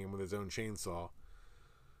uppercutting him with his own chainsaw.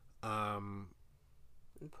 And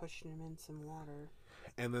pushing him in some water.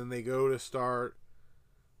 And then they go to start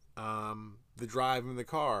the drive in the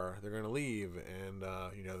car. They're going to leave, and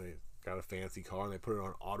they got a fancy car and they put it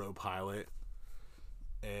on autopilot,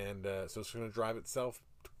 and so it's going to drive itself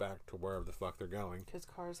back to wherever the fuck they're going. Because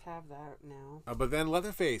cars have that now. But then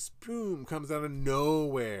Leatherface, boom, comes out of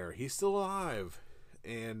nowhere. He's still alive,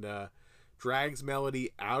 and drags Melody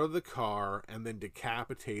out of the car and then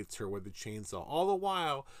decapitates her with the chainsaw. All the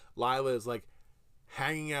while, Lila is like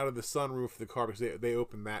hanging out of the sunroof of the car, because they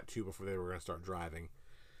opened that too before they were going to start driving.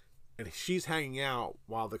 And she's hanging out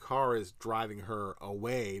while the car is driving her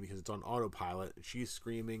away because it's on autopilot. She's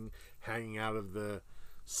screaming, hanging out of the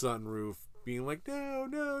sunroof, being like, no,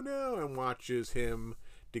 no, no, and watches him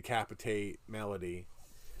decapitate Melody.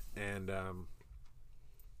 And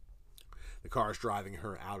the car's driving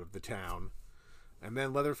her out of the town. And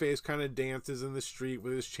then Leatherface kind of dances in the street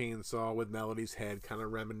with his chainsaw with Melody's head, kind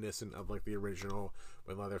of reminiscent of like the original,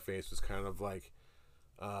 when Leatherface was kind of like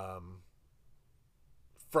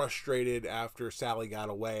frustrated after Sally got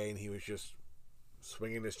away, and he was just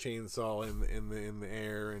swinging his chainsaw in the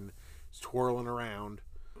air and twirling around.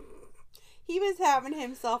 He was having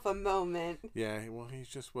himself a moment. Yeah, well, he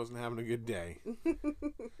just wasn't having a good day.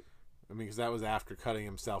 I mean, because that was after cutting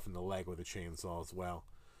himself in the leg with a chainsaw as well.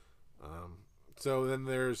 So then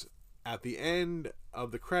there's, at the end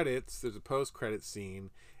of the credits, there's a post-credit scene,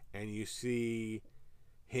 and you see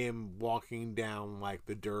him walking down, like,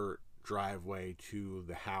 the dirt driveway to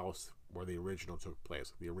the house where the original took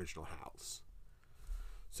place, the original house.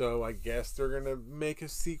 So I guess they're going to make a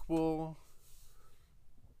sequel,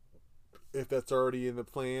 if that's already in the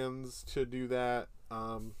plans to do that.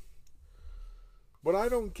 What I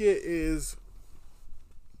don't get is,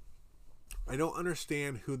 I don't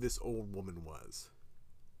understand who this old woman was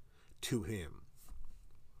to him.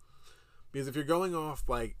 Because if you're going off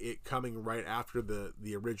like it coming right after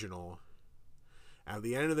the original, at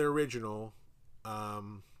the end of the original, I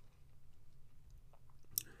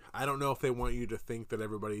don't know if they want you to think that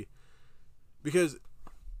everybody, because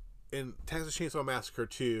in Texas Chainsaw Massacre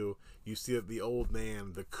 2, you see that the old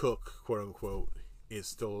man, the cook, quote unquote, is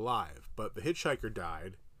still alive, but the hitchhiker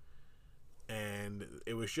died. And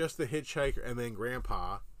it was just the hitchhiker and then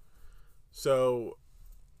Grandpa. So,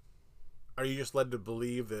 are you just led to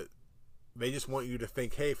believe that they just want you to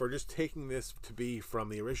think, hey, if we're just taking this to be from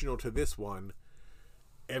the original to this one,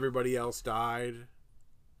 everybody else died,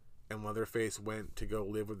 and Leatherface went to go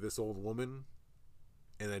live with this old woman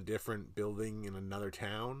in a different building in another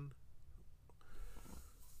town?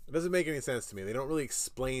 It doesn't make any sense to me. They don't really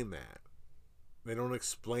explain that. They don't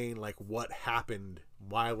explain like what happened,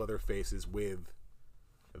 why Leatherface is with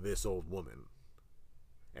this old woman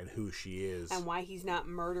and who she is, and why he's not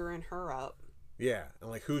murdering her up. Yeah, and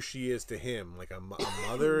like who she is to him, like a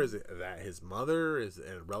mother. Is that his mother? Is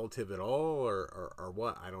it a relative at all, or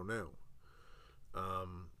what? I don't know.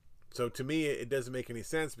 So to me, it doesn't make any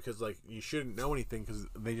sense, because like you shouldn't know anything, because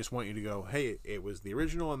they just want you to go, hey, it was the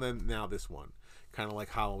original, and then now this one. Kind of like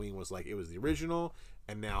Halloween was like, it was the original,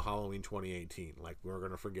 and now Halloween 2018. Like, we're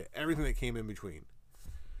going to forget everything that came in between.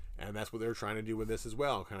 And that's what they're trying to do with this as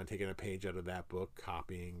well. Kind of taking a page out of that book,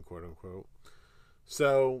 copying, quote unquote.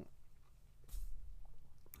 So,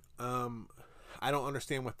 I don't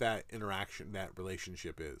understand what that interaction, that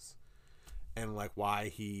relationship is. And like why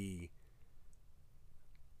he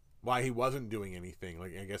wasn't doing anything.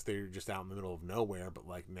 Like, I guess they're just out in the middle of nowhere, but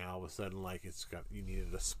like now all of a sudden, like you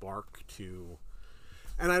needed a spark to.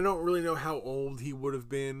 And I don't really know how old he would have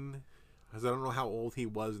been, because I don't know how old he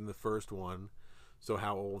was in the first one. So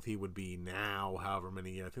how old he would be now, however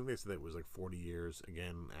many years. I think they said that it was like 40 years,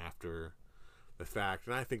 again, after the fact.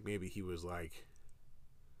 And I think maybe he was like,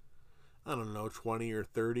 I don't know, 20 or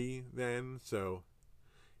 30 then. So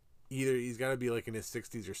either he's got to be like in his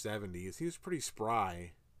 60s or 70s. He was pretty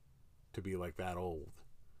spry to be like that old.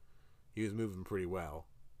 He was moving pretty well.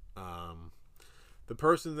 The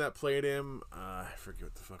person that played him, I forget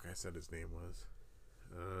what the fuck I said his name was.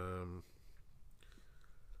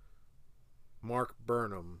 Mark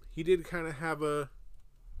Burnham. He did kind of have a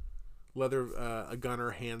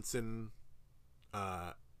Gunnar Hansen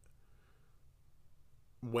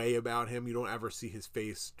way about him. You don't ever see his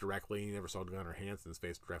face directly. You never saw Gunnar Hansen's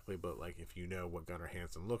face directly, but like if you know what Gunnar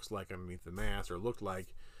Hansen looks like underneath the mask, or looked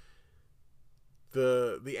like,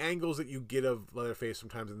 the angles that you get of Leatherface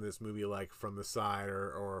sometimes in this movie, like from the side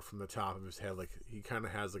or from the top of his head, like he kind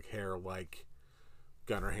of has like hair like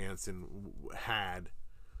Gunnar Hansen had,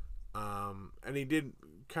 and he did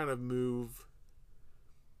kind of move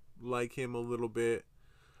like him a little bit.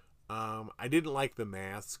 I didn't like the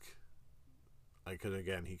mask, like, because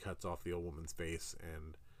again he cuts off the old woman's face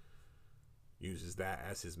and uses that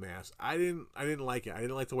as his mask. I didn't like it. I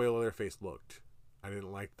didn't like the way Leatherface looked. I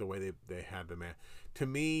didn't like the way they had the mask. To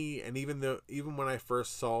me, and even when I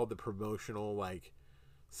first saw the promotional like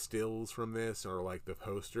stills from this, or like the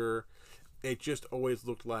poster, it just always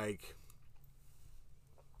looked like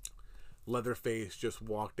Leatherface just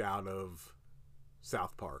walked out of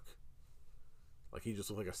South Park. Like he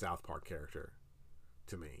just looked like a South Park character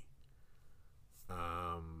to me.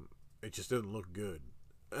 It just didn't look good.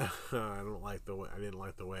 I didn't like the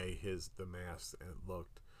way the mask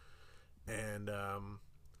looked. And I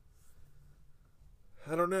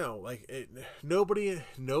don't know, like nobody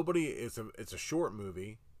it's a short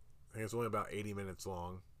movie. I think it's only about 80 minutes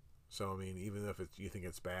long. So I mean, even if you think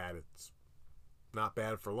it's bad, it's not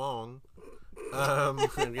bad for long.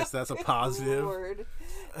 I guess that's a positive. Lord.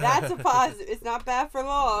 That's a positive. It's not bad for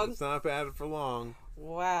long. It's not bad for long.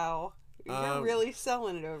 Wow. You're really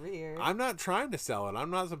selling it over here. I'm not trying to sell it.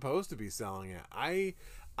 I'm not supposed to be selling it.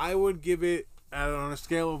 I would give it, on a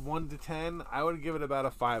scale of 1 to 10, I would give it about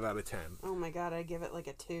a 5 out of 10. Oh my god, I give it like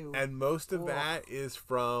a 2. And most of that is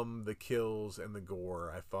from the kills and the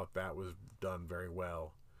gore. I thought that was done very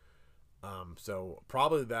well. So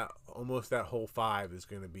probably almost that whole 5 is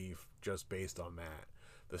going to be just based on that.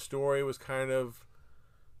 The story was kind of,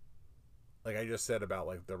 like I just said about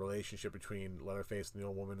like the relationship between Leatherface and the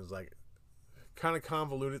old woman is like kind of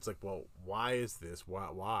convoluted. It's like, well, why is this?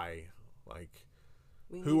 Why? Like,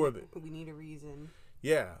 we need a reason.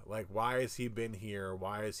 Yeah, like why has he been here?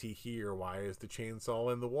 Why is he here? Why is the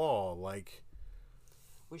chainsaw in the wall? Like,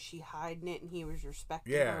 was she hiding it and he was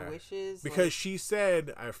respecting her wishes? Because she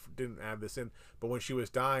said, I didn't add this in, but when she was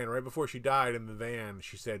dying, right before she died in the van,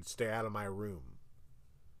 she said, "Stay out of my room,"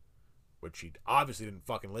 which she obviously didn't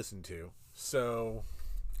fucking listen to. So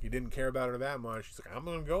he didn't care about her that much. She's like, "I'm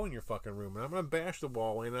gonna go in your fucking room and I'm gonna bash the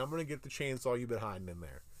wall in and I'm gonna get the chainsaw you've been hiding in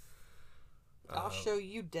there. I'll show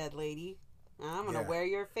you, dead lady. I'm gonna wear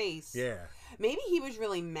your face." Yeah. Maybe he was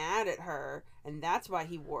really mad at her, and that's why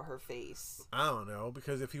he wore her face. I don't know,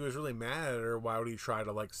 because if he was really mad at her, why would he try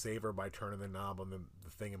to like save her by turning the knob on the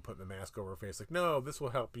thing and putting the mask over her face? Like, no, this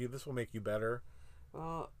will help you. This will make you better.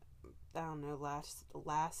 Well, I don't know,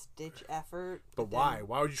 last ditch effort. But why?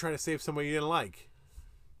 Why would you try to save somebody you didn't like?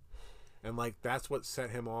 And like that's what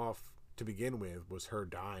set him off to begin with, was her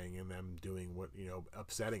dying and them doing what,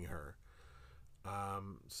 upsetting her.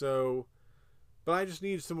 But I just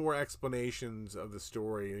need some more explanations of the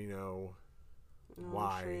story,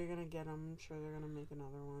 why. I'm sure you're going to get them. I'm sure they're going to make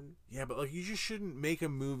another one. Yeah, but like you just shouldn't make a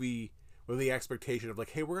movie with the expectation of like,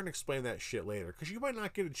 hey, we're going to explain that shit later. Because you might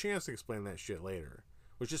not get a chance to explain that shit later.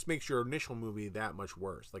 Which just makes your initial movie that much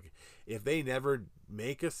worse. Like, if they never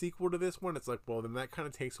make a sequel to this one, it's like, well, then that kind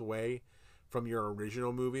of takes away from your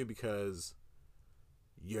original movie because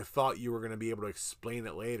you thought you were going to be able to explain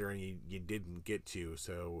it later and you didn't get to.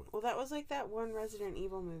 So, well, that was like that one Resident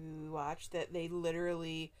Evil movie we watched that they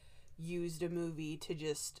literally used a movie to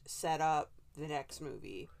just set up the next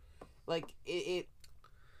movie. Like that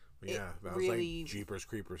was really, like Jeepers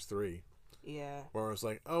Creepers 3. Yeah. Where it was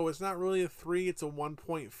like, oh, it's not really a 3, it's a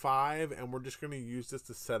 1.5, and we're just going to use this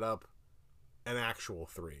to set up an actual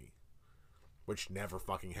 3. Which never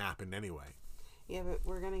fucking happened anyway. Yeah, but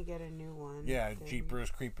we're going to get a new one. Yeah, Jeepers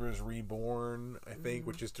Creepers Reborn, I think,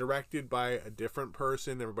 which is directed by a different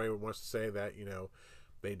person. Everybody wants to say that,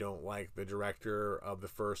 they don't like the director of the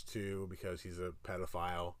first 2 because he's a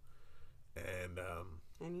pedophile. And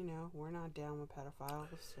we're not down with pedophiles,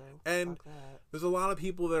 so and fuck that. There's a lot of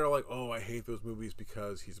people that are like, oh, I hate those movies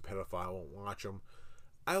because he's a pedophile, I won't watch them.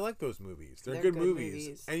 I like those movies. They're good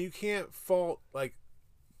movies. And you can't fault, like,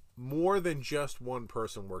 more than just one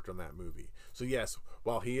person worked on that movie. So yes,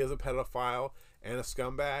 while he is a pedophile and a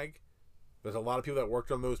scumbag, there's a lot of people that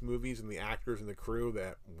worked on those movies and the actors and the crew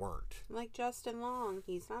that weren't. Like Justin Long,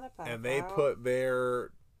 he's not a pedophile. And they put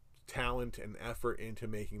their talent and effort into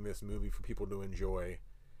making this movie for people to enjoy.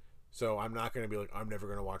 So I'm not going to be like, I'm never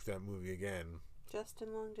going to watch that movie again.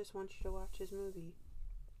 Justin Long just wants you to watch his movie.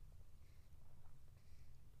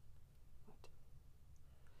 What?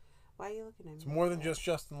 Why are you looking at me? It's more than just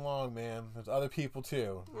Justin Long, man. There's other people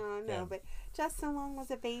too. Oh, no, but Justin Long was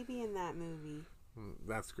a baby in that movie.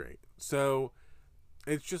 That's great. So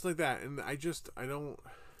it's just like that. And I don't...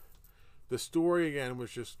 The story, again, was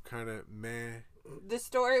just kind of meh. The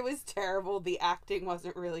story was terrible. The acting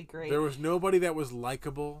wasn't really great. There was nobody that was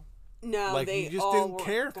likable. No, like, they you just all didn't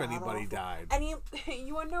care if anybody awful. died. And you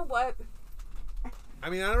want to know what? I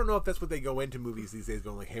mean, I don't know if that's what they go into movies these days,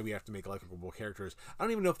 going like, hey, we have to make likable characters. I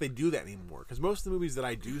don't even know if they do that anymore. Because most of the movies that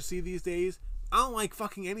I do see these days, I don't like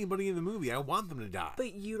fucking anybody in the movie. I want them to die.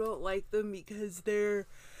 But you don't like them because they're...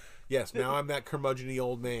 Yes, now I'm that curmudgeon-y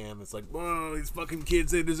old man that's like, whoa, these fucking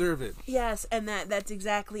kids, they deserve it. Yes, and that's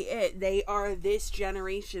exactly it. They are this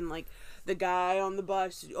generation, like the guy on the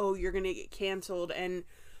bus, oh, you're going to get canceled, and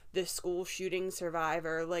the school shooting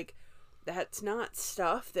survivor, like, that's not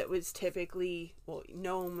stuff that was typically, well,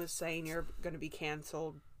 no one was saying you're going to be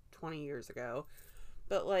canceled 20 years ago,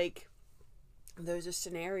 but, like, those are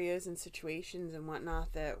scenarios and situations and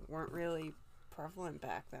whatnot that weren't really prevalent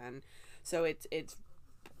back then. So it's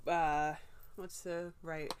what's the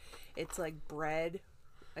right? It's like bread,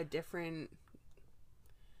 a different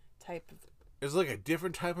type of... It's like a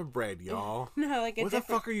different type of bread, y'all. No, like what the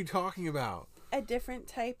fuck are you talking about? A different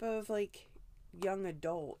type of, like, young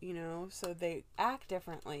adult, so they act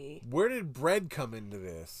differently. Where did bread come into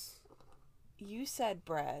this? You said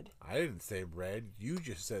bread. I didn't say bread. You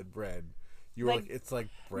just said bread. You were like, it's like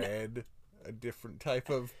bread, a different type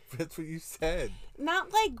of. That's what you said.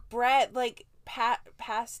 Not like bread, like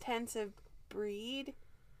past tense of breed.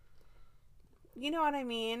 You know what I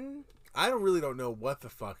mean? I don't know what the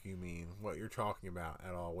fuck you mean, what you're talking about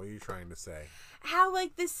at all. What are you trying to say? How,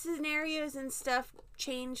 like, the scenarios and stuff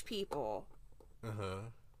change people. Uh-huh.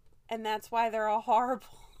 And that's why they're all horrible.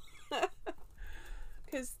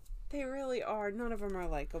 Because they really are. None of them are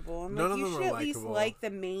likable. And, like, None of them you are should at least likable. like the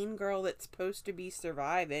main girl that's supposed to be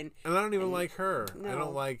surviving. And I don't even like her. No. I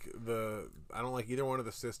don't like either one of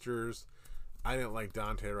the sisters. I didn't like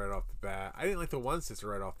Dante right off the bat. I didn't like the one sister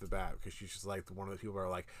right off the bat because she's just like one of the people that are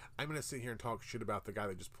like, I'm going to sit here and talk shit about the guy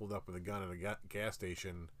that just pulled up with a gun at a gas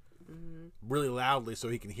station really loudly so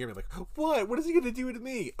he can hear me. Like, what? What is he going to do to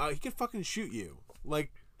me? He could fucking shoot you.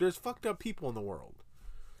 Like, there's fucked up people in the world.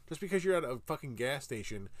 Just because you're at a fucking gas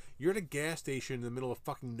station, you're at a gas station in the middle of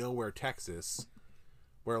fucking nowhere, Texas,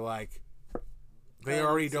 where, like, they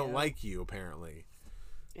already don't like you, apparently.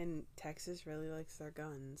 And Texas really likes their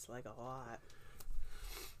guns, like, a lot.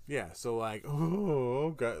 Yeah, so like,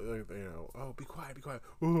 oh, God, oh, be quiet.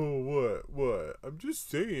 Oh, what? I'm just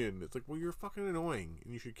saying. It's like, well, you're fucking annoying,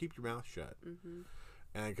 and you should keep your mouth shut. Mm-hmm.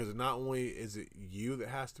 And because not only is it you that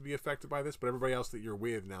has to be affected by this, but everybody else that you're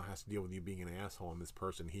with now has to deal with you being an asshole and this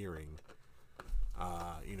person hearing.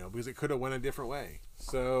 Because it could have went a different way.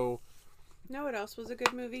 So, know what else was a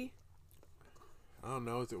good movie? I don't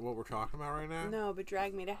know. Is it what we're talking about right now? No, but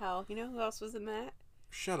Drag Me to Hell. You know who else was in that?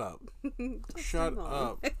 Shut up. Shut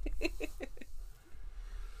up.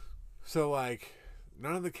 So, like,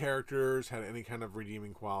 none of the characters had any kind of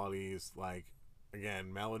redeeming qualities. Like,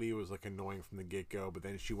 again, Melody was, like, annoying from the get-go, but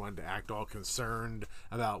then she wanted to act all concerned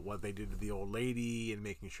about what they did to the old lady and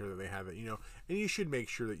making sure that they have it, and you should make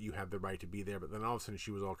sure that you have the right to be there, but then all of a sudden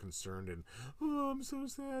she was all concerned and, oh, I'm so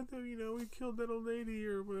sad that, we killed that old lady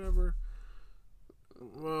or whatever.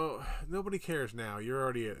 Well, nobody cares now. You're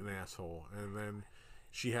already an asshole. And then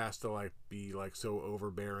she has to, like, be, like, so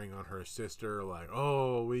overbearing on her sister. Like,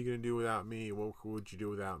 oh, what are you going to do without me? What would you do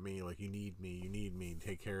without me? Like, you need me to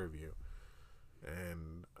take care of you.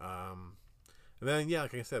 And then, yeah,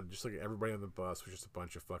 like I said, just like everybody on the bus was just a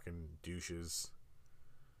bunch of fucking douches.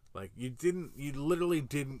 Like, you literally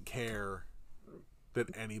didn't care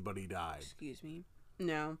that anybody died. Excuse me.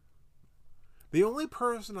 No. The only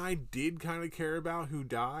person I did kind of care about who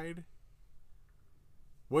died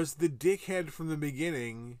was the dickhead from the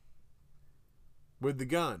beginning with the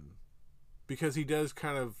gun. Because he does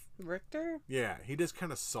kind of... Richter? Yeah, he does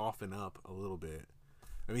kind of soften up a little bit.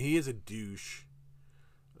 I mean, he is a douche.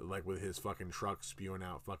 Like, with his fucking truck spewing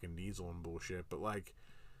out fucking diesel and bullshit. But, like,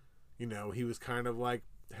 he was kind of, like,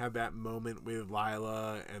 had that moment with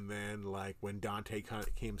Lila. And then, like, when Dante kind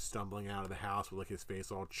of came stumbling out of the house with, like, his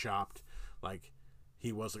face all chopped... Like,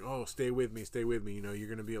 he was like, oh, stay with me, you're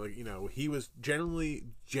going to be like, he was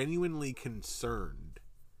genuinely concerned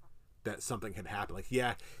that something had happened. Like,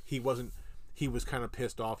 yeah, he was kind of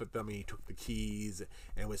pissed off at them, and he took the keys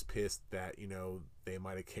and was pissed that, they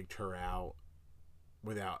might have kicked her out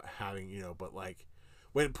without having, but, like,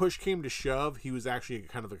 when push came to shove, he was actually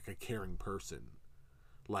kind of like a caring person.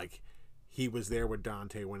 Like, he was there with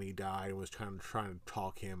Dante when he died and was trying to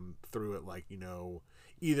talk him through it, like,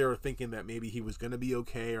 either thinking that maybe he was going to be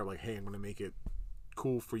okay or like, hey, I'm going to make it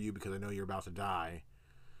cool for you because I know you're about to die.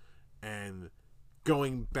 And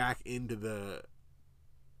going back into the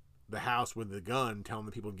house with the gun, telling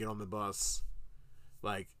the people to get on the bus.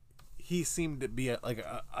 Like, he seemed to be a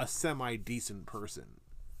semi-decent person,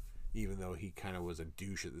 even though he kind of was a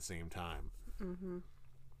douche at the same time. Mm-hmm.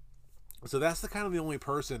 So that's the only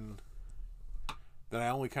person that I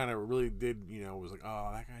only kind of really did, was like,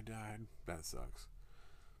 oh, that guy died. That sucks.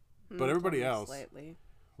 But everybody else... Slightly.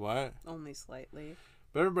 What? Only slightly.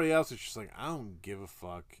 But everybody else is just like, I don't give a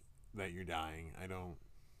fuck that you're dying. I don't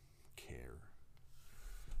care.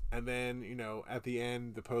 And then, at the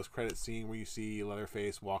end, the post-credit scene where you see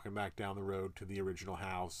Leatherface walking back down the road to the original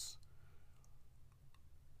house.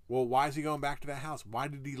 Well, why is he going back to that house? Why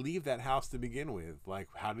did he leave that house to begin with? Like,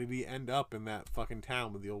 how did he end up in that fucking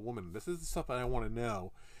town with the old woman? This is the stuff that I want to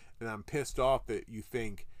know. And I'm pissed off that you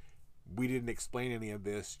think we didn't explain any of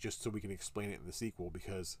this just so we can explain it in the sequel,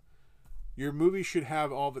 because your movie should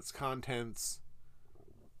have all of its contents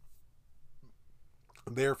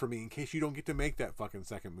there for me in case you don't get to make that fucking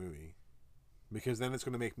second movie, because then it's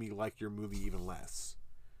going to make me like your movie even less.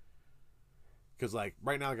 Because, like,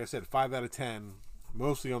 right now, like I said, 5 out of 10,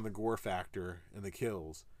 mostly on the gore factor and the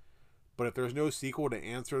kills. But if there's no sequel to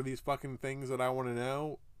answer these fucking things that I want to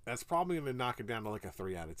know, that's probably going to knock it down to like a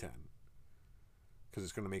 3 out of 10. because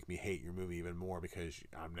it's going to make me hate your movie even more because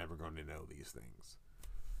I'm never going to know these things.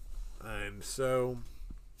 And so,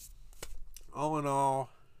 all in all,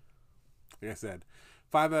 like I said,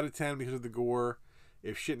 5 out of 10 because of the gore.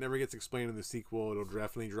 If shit never gets explained in the sequel, it'll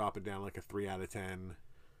definitely drop it down like a 3 out of 10.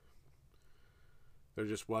 There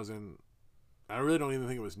just wasn't... I really don't even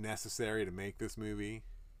think it was necessary to make this movie.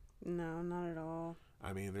 No, not at all.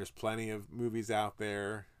 I mean, there's plenty of movies out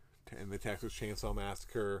there in the Texas Chainsaw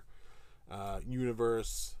Massacre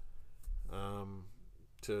universe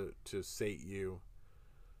to sate you.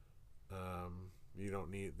 You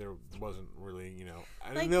don't need... There wasn't really, you know...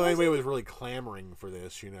 I didn't know anybody was really clamoring for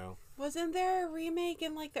this, you know. Wasn't there a remake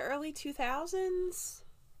in, like, the early 2000s?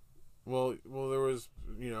 Well, there was,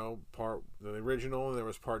 you know, the original, and there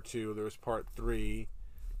was part 2. There was part 3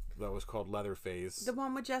 that was called Leatherface. The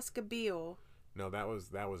one with Jessica Biel. No, that was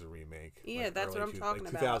a remake. Yeah, like that's what I'm talking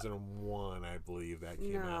about. 2001, I believe that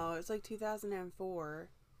came out. No, it was like 2004.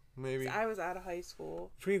 Maybe. I was out of high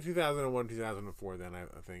school. Between 2001 and 2004, then, I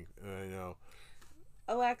think. I know.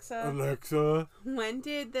 Alexa, when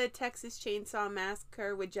did the Texas Chainsaw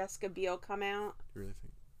Massacre with Jessica Biel come out? You really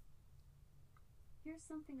think? Here's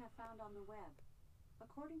something I found on the web.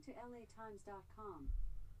 According to LATimes.com,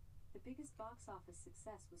 the biggest box office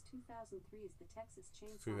success was 2003's The Texas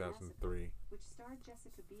Chainsaw Massacre, which starred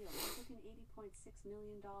Jessica Biel and took in $80.6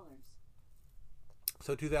 million.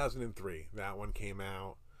 So 2003, that one came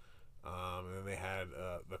out. And then they had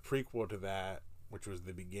the prequel to that, which was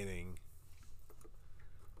The Beginning.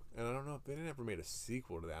 And I don't know if they never made a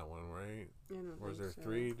sequel to that one, right? Or is there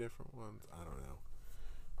 3 different ones? I don't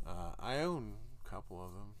know. I own a couple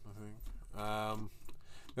of them, I think.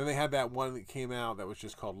 Then they had that one that came out that was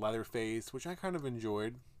just called Leatherface, which I kind of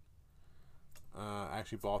enjoyed. I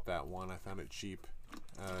actually bought that one. I found it cheap,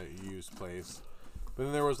 used place. But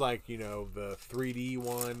then there was like, you know, the 3D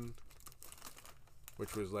one,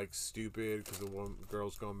 which was like stupid because the one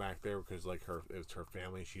girl's going back there because like it was her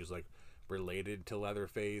family. She was like related to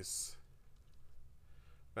Leatherface.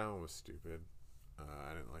 That one was stupid.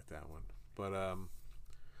 I didn't like that one. But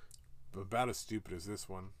about as stupid as this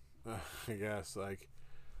one, I guess. Like,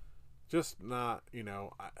 just not, you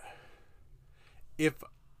know, if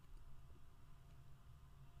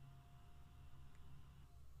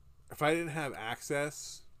I didn't have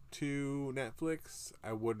access to Netflix,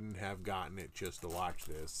 I wouldn't have gotten it just to watch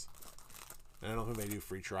this. And I don't think they do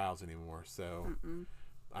free trials anymore, so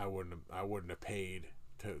I wouldn't have paid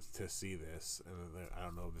to see this. And I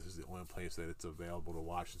don't know if this is the only place that it's available to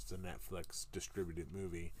watch. It's a Netflix distributed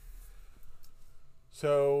movie.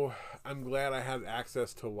 So I'm glad I had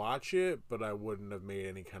access to watch it, but I wouldn't have made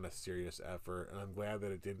any kind of serious effort. And I'm glad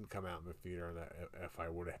that it didn't come out in the theater, and that if I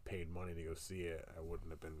would have paid money to go see it, I wouldn't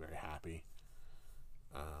have been very happy.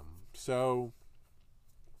 So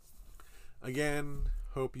again,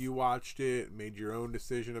 hope you watched it, made your own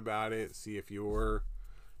decision about it, see if your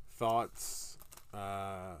thoughts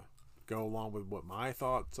go along with what my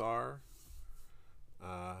thoughts are.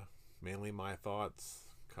 Mainly my thoughts,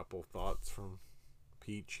 couple thoughts from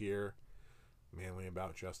Peach here, mainly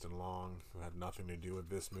about Justin Long, who had nothing to do with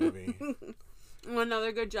this movie.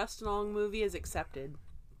 Another good Justin Long movie is Accepted.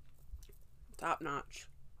 Top notch.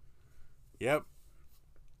 Yep.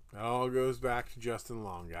 It all goes back to Justin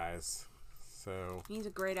Long, guys. So he's a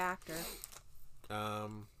great actor.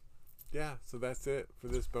 Yeah, so that's it for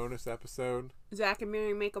this bonus episode. Zach and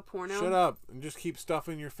Mary make a porno. Shut up and just keep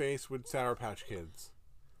stuffing your face with Sour Patch Kids.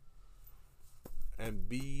 And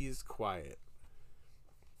bees quiet.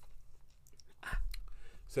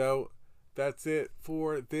 So that's it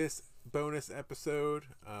for this bonus episode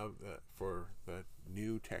of for the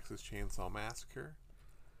new Texas Chainsaw Massacre.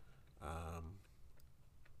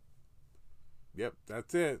 Yep,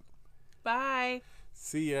 that's it. Bye.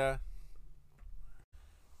 See ya.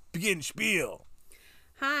 Begin spiel.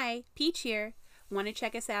 Hi, Peach here. Want to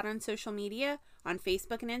check us out on social media? On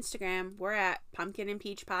Facebook and Instagram, we're at Pumpkin and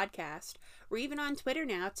Peach Podcast. We're even on Twitter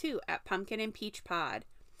now, too, at Pumpkin and Peach Pod.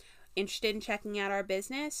 Interested in checking out our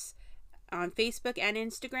business? On Facebook and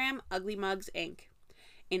Instagram, Ugly Mugs Inc.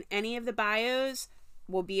 In any of the bios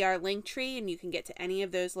will be our link tree, and you can get to any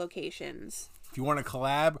of those locations. If you want to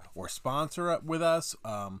collab or sponsor with us,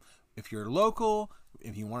 if you're local,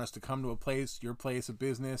 if you want us to come to your place of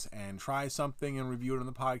business and try something and review it on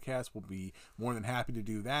the podcast, we'll be more than happy to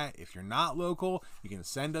do that. If you're not local, you can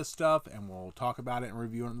send us stuff and we'll talk about it and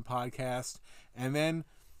review it on the podcast. And then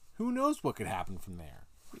who knows what could happen from there.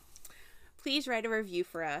 Please write a review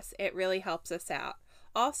for us. It really helps us out.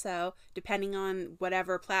 Also, depending on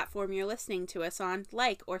whatever platform you're listening to us on,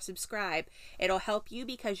 like or subscribe. It'll help you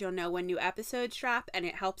because you'll know when new episodes drop, and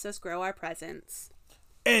it helps us grow our presence.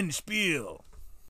 End spiel.